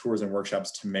those tours and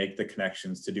workshops to make the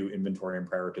connections to do inventory and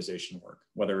prioritization work,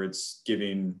 whether it's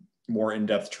giving more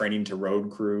in-depth training to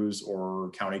road crews or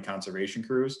county conservation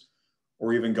crews,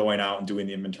 or even going out and doing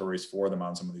the inventories for them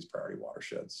on some of these priority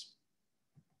watersheds.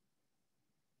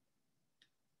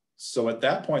 So at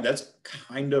that point, that's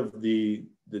kind of the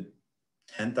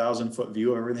 10,000 foot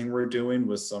view of everything we're doing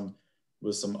with some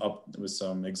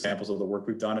examples of the work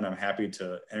we've done. And I'm happy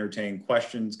to entertain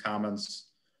questions, comments,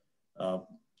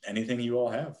 anything you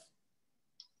all have.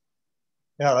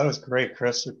 Yeah, that was great,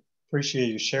 Chris. Appreciate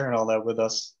you sharing all that with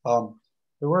us.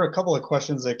 There were a couple of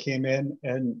questions that came in,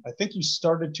 and I think you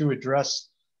started to address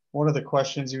one of the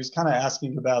questions. He was kind of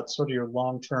asking about sort of your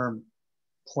long-term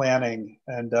planning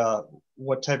and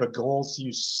what type of goals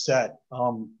you set.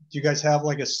 Do you guys have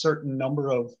like a certain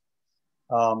number of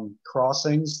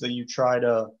crossings that you try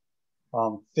to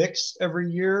fix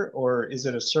every year, or is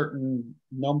it a certain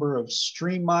number of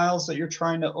stream miles that you're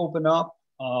trying to open up?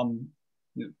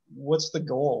 What's the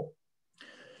goal?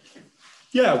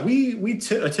 Yeah,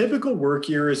 a typical work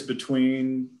year is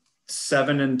between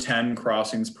 7 and 10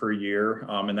 crossings per year.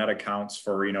 And that accounts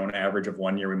for, an average of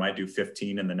 1 year, we might do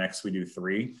 15 and the next we do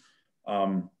 3.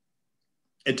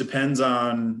 It depends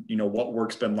on, what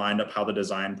work's been lined up, how the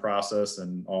design process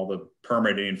and all the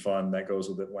permitting fun that goes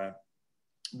with it went.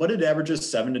 But it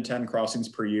averages 7 to 10 crossings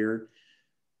per year.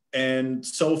 And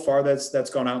so far that's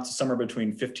gone out to somewhere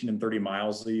between 15 and 30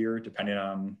 miles a year, depending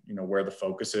on, you know, where the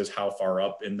focus is, how far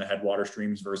up in the headwater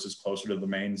streams versus closer to the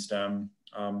main stem.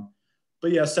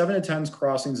 But yeah, 7 to 10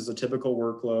 crossings is a typical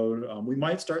workload. We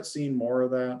might start seeing more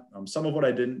of that. Some of what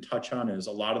I didn't touch on is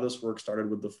a lot of this work started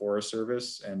with the Forest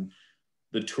Service, and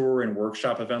the tour and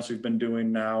workshop events we've been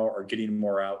doing now are getting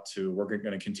more out to. We're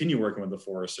going to continue working with the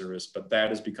Forest Service, but that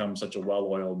has become such a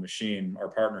well-oiled machine, our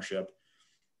partnership,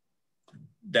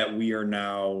 that we are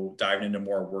now diving into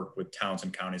more work with towns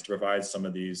and counties to provide some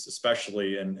of these,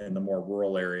 especially in the more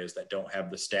rural areas that don't have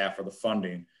the staff or the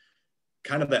funding,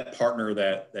 kind of that partner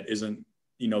that isn't,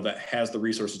 you know, that has the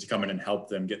resources to come in and help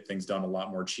them get things done a lot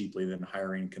more cheaply than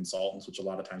hiring consultants, which a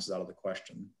lot of times is out of the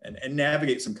question, and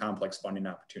navigate some complex funding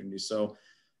opportunities. So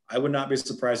I would not be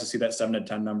surprised to see that 7 to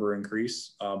 10 number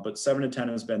increase, but 7 to 10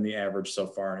 has been the average so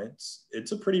far. And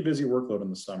it's a pretty busy workload in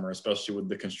the summer, especially with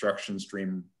the construction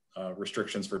stream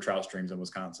restrictions for trout streams in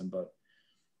Wisconsin. But,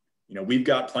 you know, we've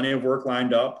got plenty of work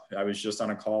lined up. I was just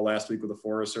on a call last week with the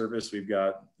Forest Service. We've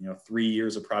got, you know, 3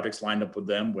 years of projects lined up with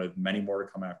them, with many more to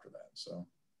come after that. So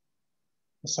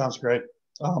that sounds great.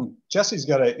 Jesse's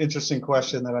got an interesting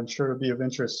question that I'm sure will be of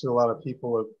interest to a lot of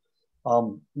people.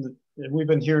 We've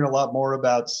been hearing a lot more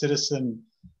about citizen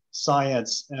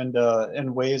science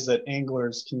and ways that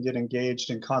anglers can get engaged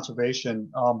in conservation.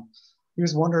 He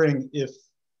was wondering if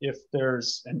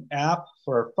there's an app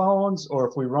for our phones, or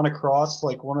if we run across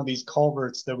like one of these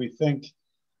culverts that we think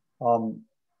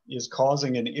is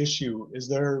causing an issue, is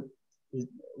there,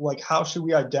 like, how should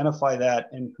we identify that,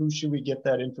 and who should we get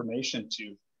that information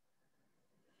to?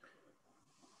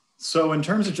 So in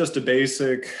terms of just a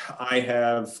basic, I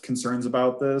have concerns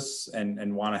about this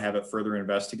and want to have it further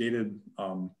investigated.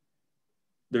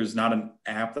 There's not an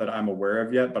app that I'm aware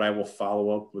of yet, but I will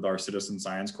follow up with our citizen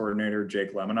science coordinator,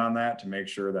 Jake Lemon, on that to make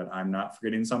sure that I'm not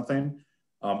forgetting something.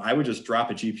 I would just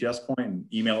drop a GPS point and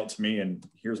email it to me, and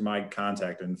here's my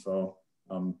contact info.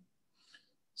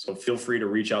 So feel free to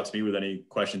reach out to me with any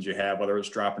questions you have, whether it's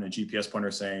dropping a GPS point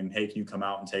or saying, hey, can you come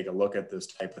out and take a look at this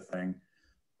type of thing?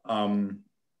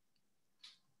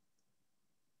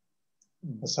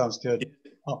 That sounds good.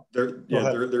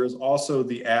 There is also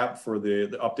the app for the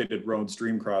updated road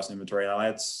stream cross inventory. Now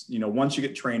that's, you know, once you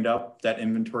get trained up, that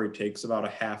inventory takes about a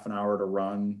half an hour to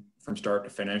run from start to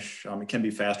finish. It can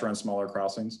be faster on smaller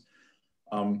crossings.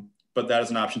 But that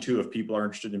is an option too, if people are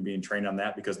interested in being trained on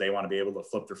that, because they want to be able to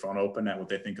flip their phone open at what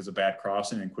they think is a bad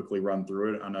crossing and quickly run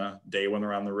through it on a day when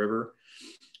they're on the river.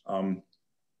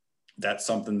 That's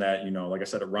something that, you know, like I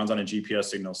said, it runs on a GPS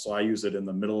signal. So I use it in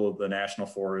the middle of the national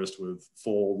forest with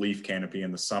full leaf canopy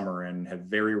in the summer, and have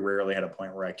very rarely had a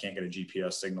point where I can't get a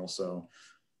GPS signal. So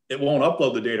it won't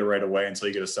upload the data right away until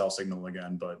you get a cell signal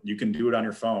again, but you can do it on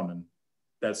your phone. And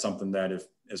that's something that if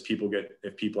people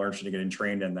are interested in getting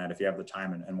trained in that, if you have the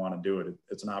time and want to do it,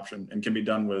 it's an option, and can be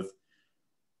done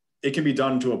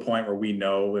to a point where we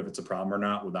know if it's a problem or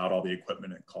not without all the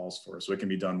equipment it calls for. So it can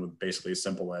be done with basically as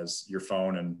simple as your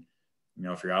phone, and, you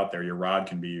know, if you're out there, your rod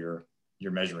can be your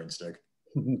measuring stick.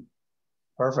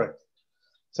 Perfect.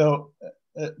 So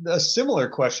a similar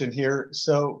question here.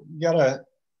 So you got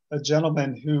a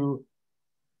gentleman who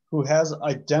has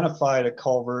identified a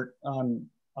culvert on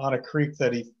a creek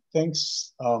that he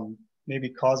thinks may be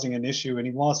causing an issue, and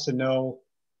he wants to know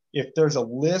if there's a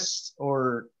list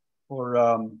or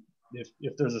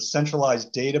if there's a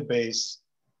centralized database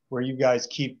where you guys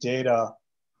keep data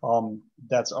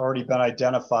that's already been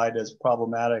identified as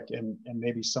problematic, and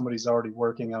maybe somebody's already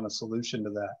working on a solution to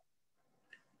that.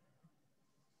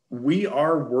 We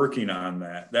are working on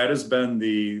that. That has been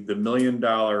the $1 million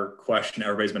question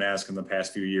everybody's been asking the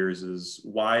past few years, is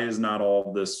why is not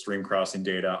all this stream crossing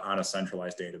data on a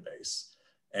centralized database?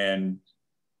 And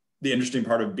the interesting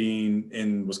part of being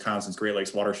in Wisconsin's Great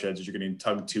Lakes watersheds is you're getting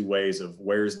tugged two ways of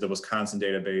where's the Wisconsin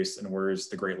database and where's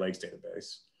the Great Lakes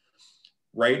database.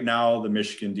 Right now, the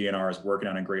Michigan DNR is working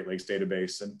on a Great Lakes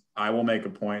database, and I will make a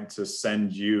point to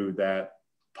send you that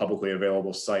publicly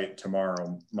available site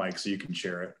tomorrow, Mike, so you can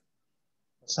share it.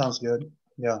 Sounds good.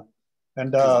 Yeah.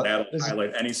 And that'll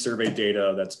highlight any survey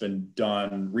data that's been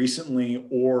done recently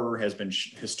or has been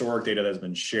historic data that's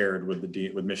been shared with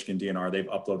with Michigan DNR. They've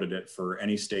uploaded it for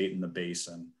any state in the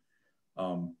basin.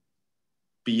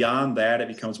 Beyond that, it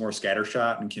becomes more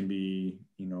scattershot and can be,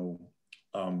 you know,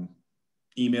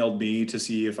 emailed me to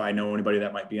see if I know anybody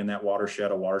that might be in that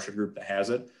watershed, a watershed group that has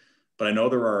it. But I know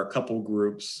there are a couple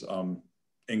groups,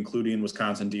 including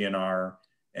Wisconsin DNR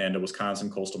and a Wisconsin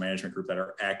Coastal Management Group, that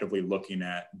are actively looking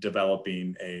at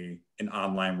developing an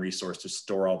online resource to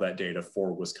store all that data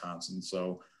for Wisconsin.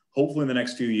 So hopefully in the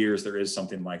next few years, there is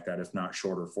something like that, if not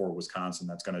shorter, for Wisconsin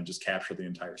that's going to just capture the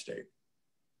entire state.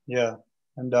 Yeah.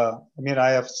 And I mean,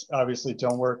 I obviously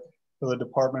don't work for the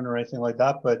department or anything like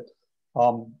that, but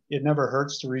it never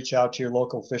hurts to reach out to your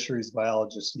local fisheries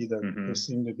biologist either. They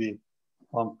seem to be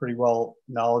pretty well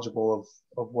knowledgeable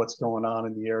of what's going on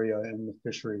in the area and the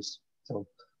fisheries. So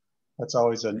that's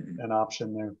always an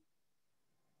option there.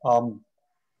 Let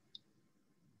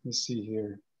me see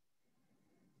here.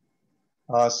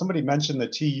 Somebody mentioned the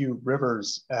TU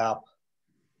Rivers app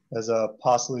as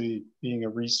possibly being a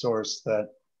resource that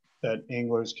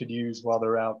anglers could use while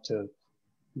they're out to,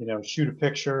 shoot a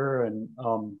picture. And,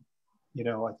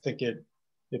 I think it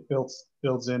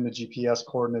builds in the GPS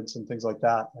coordinates and things like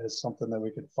that as something that we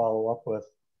could follow up with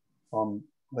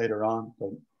later on.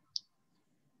 But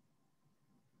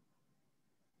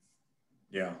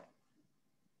yeah.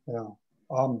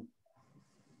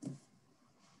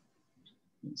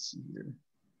 Let's see here.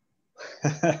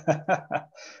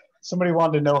 Somebody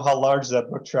wanted to know how large that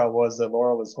brook trout was that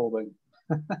Laura was holding.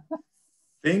 I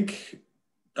think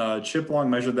Chip Long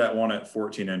measured that one at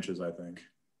 14 inches, I think.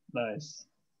 Nice.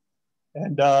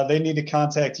 And they need to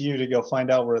contact you to go find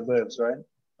out where it lives, right?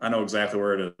 I know exactly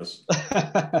where it is.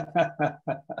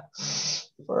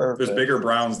 Perfect. There's bigger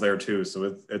browns there too,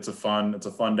 so it's a fun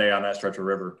day on that stretch of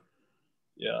river.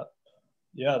 Yeah,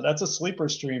 that's a sleeper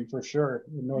stream for sure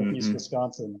in northeast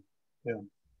Wisconsin. Yeah.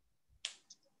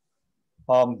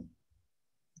 I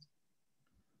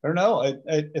don't know.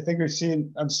 I think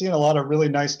I'm seeing a lot of really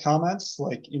nice comments,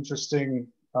 like interesting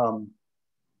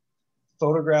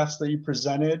photographs that you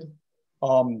presented.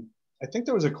 I think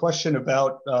there was a question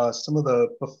about some of the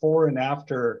before and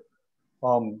after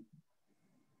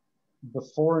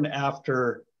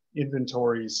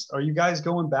inventories. Are you guys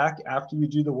going back after you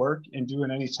do the work and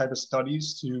doing any type of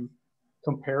studies to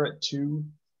compare it to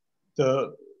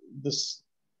the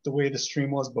way the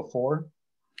stream was before?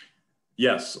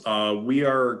 Yes, we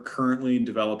are currently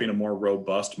developing a more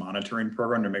robust monitoring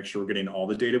program to make sure we're getting all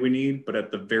the data we need. But at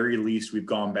the very least, we've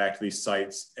gone back to these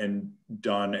sites and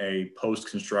done a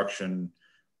post-construction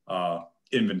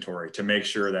inventory to make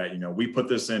sure that, we put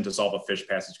this in to solve a fish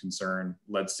passage concern.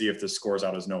 Let's see if this scores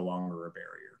out as no longer a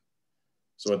barrier.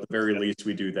 So at the very least,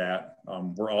 we do that.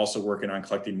 We're also working on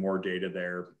collecting more data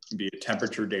there, be it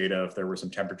temperature data if there were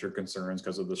some temperature concerns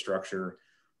because of the structure,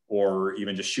 or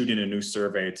even just shooting a new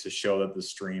survey to show that the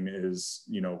stream is,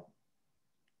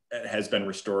 has been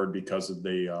restored because of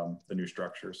the new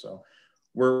structure. So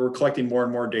we're collecting more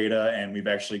and more data, and we've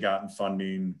actually gotten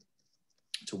funding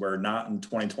to where not in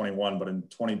 2021, but in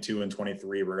 22 and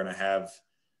 23, we're gonna have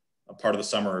a part of the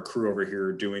summer, a crew over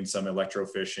here doing some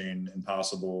electrofishing and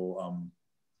possible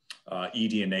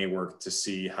eDNA work to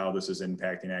see how this is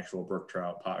impacting actual brook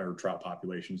trout or trout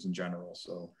populations in general.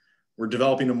 So we're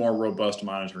developing a more robust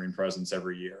monitoring presence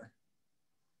every year.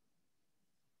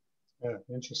 Yeah,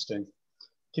 interesting.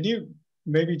 Could you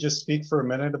maybe just speak for a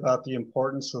minute about the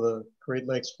importance of the Great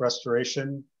Lakes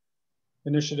Restoration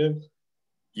Initiative?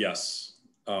 Yes.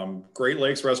 Great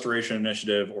Lakes Restoration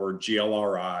Initiative, or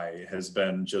GLRI, has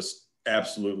been just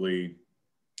absolutely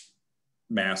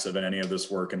massive in any of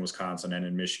this work in Wisconsin and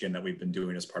in Michigan that we've been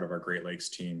doing as part of our Great Lakes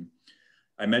team.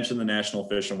 I mentioned the National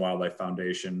Fish and Wildlife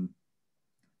Foundation.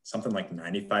 Something like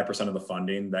 95% of the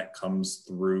funding that comes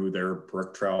through their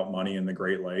brook trout money in the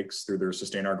Great Lakes through their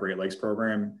Sustain Our Great Lakes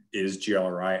program is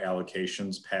GLRI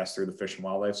allocations passed through the Fish and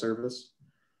Wildlife Service.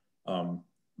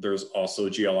 There's also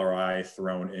GLRI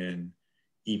thrown in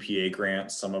EPA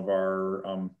grants. Some of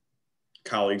our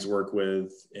colleagues work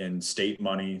with in state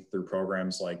money through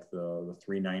programs like the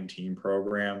 319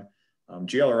 program.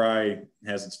 GLRI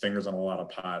has its fingers on a lot of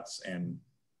pots, and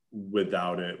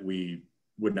without it, we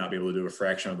would not be able to do a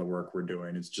fraction of the work we're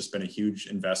doing. It's just been a huge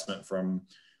investment from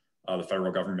the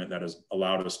federal government that has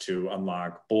allowed us to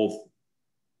unlock both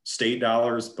state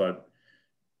dollars, but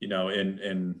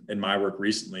in my work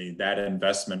recently, that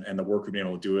investment and the work we've been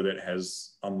able to do with it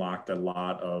has unlocked a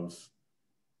lot of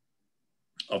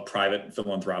private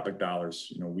philanthropic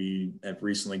dollars. We have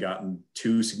recently gotten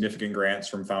 2 significant grants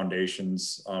from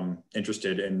foundations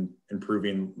interested in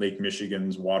improving Lake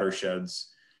Michigan's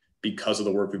watersheds because of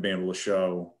the work we've been able to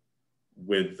show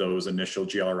with those initial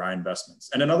GLRI investments.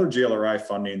 And another GLRI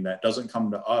funding that doesn't come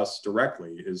to us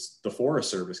directly is the Forest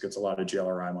Service gets a lot of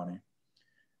GLRI money.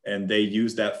 And they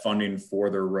use that funding for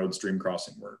their road stream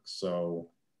crossing work. So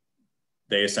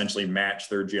they essentially match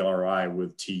their GLRI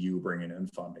with TU bringing in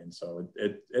funding. So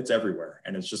it's everywhere.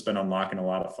 And it's just been unlocking a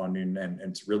lot of funding. And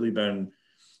it's really been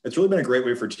a great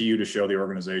way for TU to show the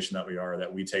organization that we are,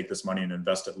 that we take this money and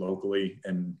invest it locally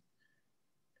and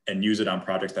use it on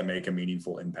projects that make a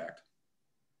meaningful impact.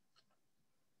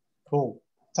 Cool.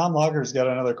 Tom Lager's got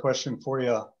another question for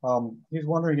you. He's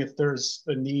wondering if there's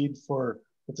a need for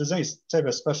if there's any type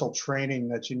of special training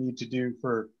that you need to do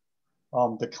for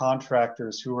the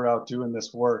contractors who are out doing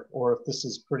this work, or if this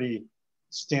is pretty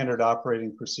standard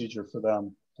operating procedure for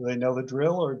them. Do they know the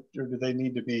drill, or do they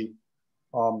need to be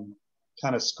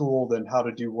kind of schooled in how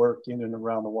to do work in and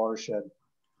around the watershed?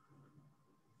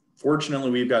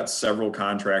 Fortunately, we've got several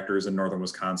contractors in northern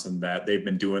Wisconsin that they've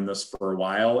been doing this for a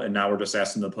while, and now we're just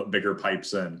asking them to put bigger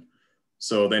pipes in.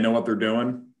 So they know what they're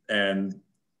doing, and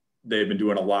they've been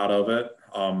doing a lot of it.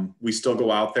 We still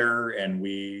go out there and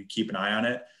we keep an eye on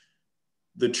it.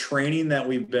 The training that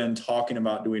we've been talking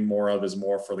about doing more of is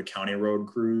more for the county road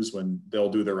crews when they'll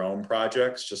do their own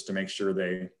projects, just to make sure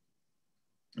they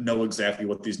know exactly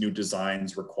what these new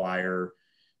designs require,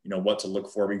 you know, what to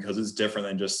look for, because it's different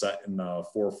than just setting a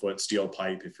 4-foot steel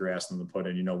pipe if you're asking them to put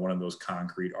in, you know, one of those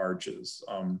concrete arches.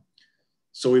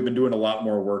 So we've been doing a lot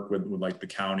more work with like the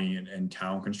county and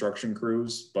town construction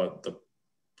crews, but the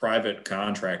private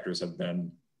contractors have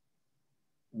been,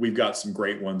 we've got some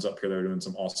great ones up here that are doing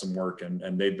some awesome work, and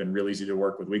they've been really easy to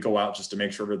work with. We go out just to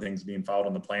make sure everything's being filed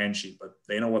on the plan sheet, but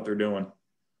they know what they're doing.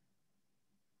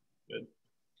 Good.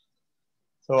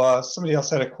 So somebody else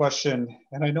had a question,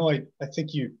 and I know I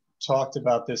think you talked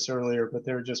about this earlier, but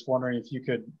they were just wondering if you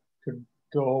could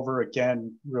go over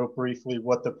again real briefly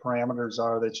what the parameters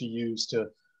are that you use to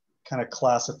kind of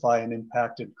classify an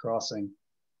impacted crossing.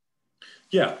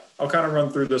 Yeah, I'll kind of run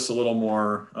through this a little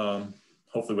more,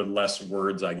 hopefully with less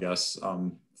words, I guess.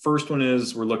 First one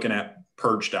is we're looking at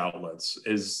perched outlets.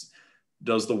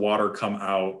 Does the water come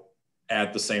out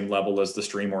at the same level as the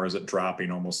stream, or is it dropping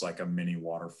almost like a mini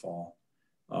waterfall?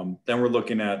 Then we're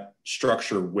looking at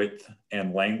structure width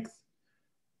and length,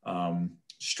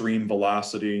 stream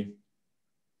velocity,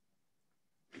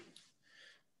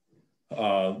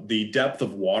 the depth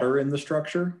of water in the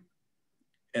structure,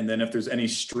 and then if there's any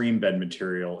stream bed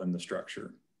material in the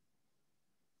structure.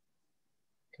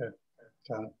 Okay,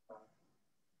 got it.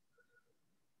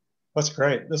 That's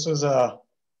great. This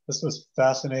was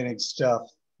fascinating stuff.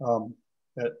 I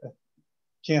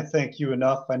can't thank you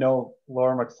enough. I know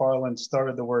Laura McFarland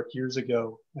started the work years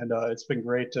ago, and it's been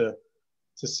great to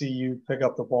see you pick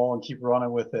up the ball and keep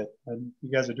running with it. And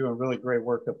you guys are doing really great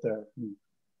work up there. And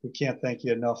we can't thank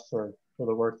you enough for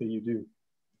the work that you do.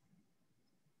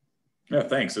 Yeah,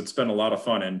 thanks. It's been a lot of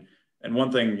fun. And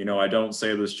one thing, you know, I don't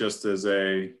say this just as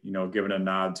a, you know, giving a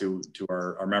nod to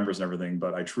our members and everything,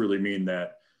 but I truly mean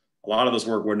that a lot of this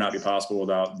work would not be possible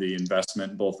without the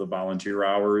investment, both the volunteer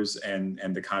hours and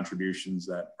the contributions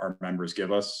that our members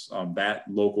give us. That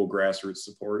local grassroots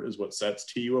support is what sets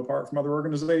TU apart from other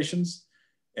organizations,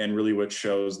 and really what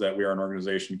shows that we are an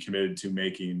organization committed to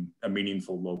making a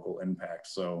meaningful local impact.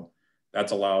 So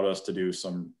that's allowed us to do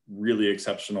some really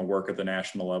exceptional work at the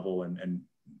national level, and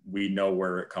we know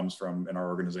where it comes from in our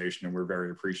organization, and we're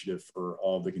very appreciative for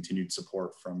all of the continued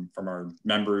support from our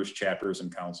members, chapters,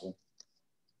 and council.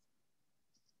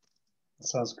 That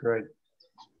sounds great.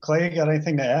 Clay, you got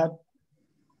anything to add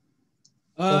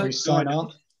before we sign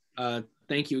off?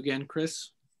 Thank you again, Chris.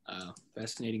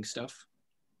 Fascinating stuff.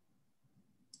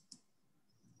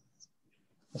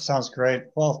 That sounds great.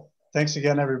 Well, thanks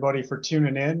again, everybody, for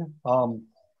tuning in.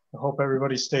 I hope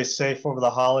everybody stays safe over the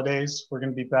holidays. We're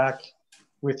going to be back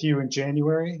with you in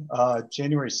January.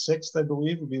 January 6th, I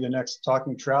believe, will be the next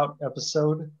Talking Trout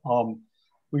episode.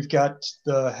 We've got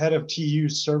the head of TU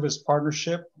Service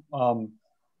Partnership.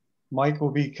 Mike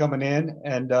will be coming in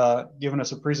and giving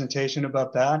us a presentation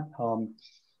about that.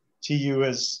 TU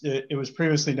it was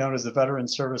previously known as the Veteran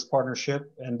Service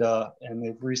Partnership, and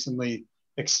they've recently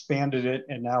expanded it,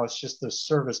 and now it's just the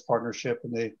Service Partnership,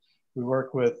 and we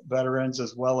work with veterans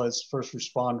as well as first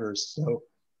responders. So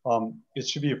it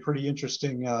should be a pretty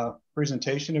interesting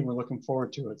presentation, and we're looking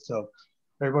forward to it. So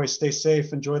everybody stay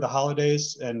safe, enjoy the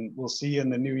holidays, and we'll see you in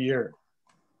the new year.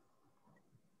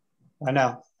 Bye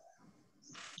now.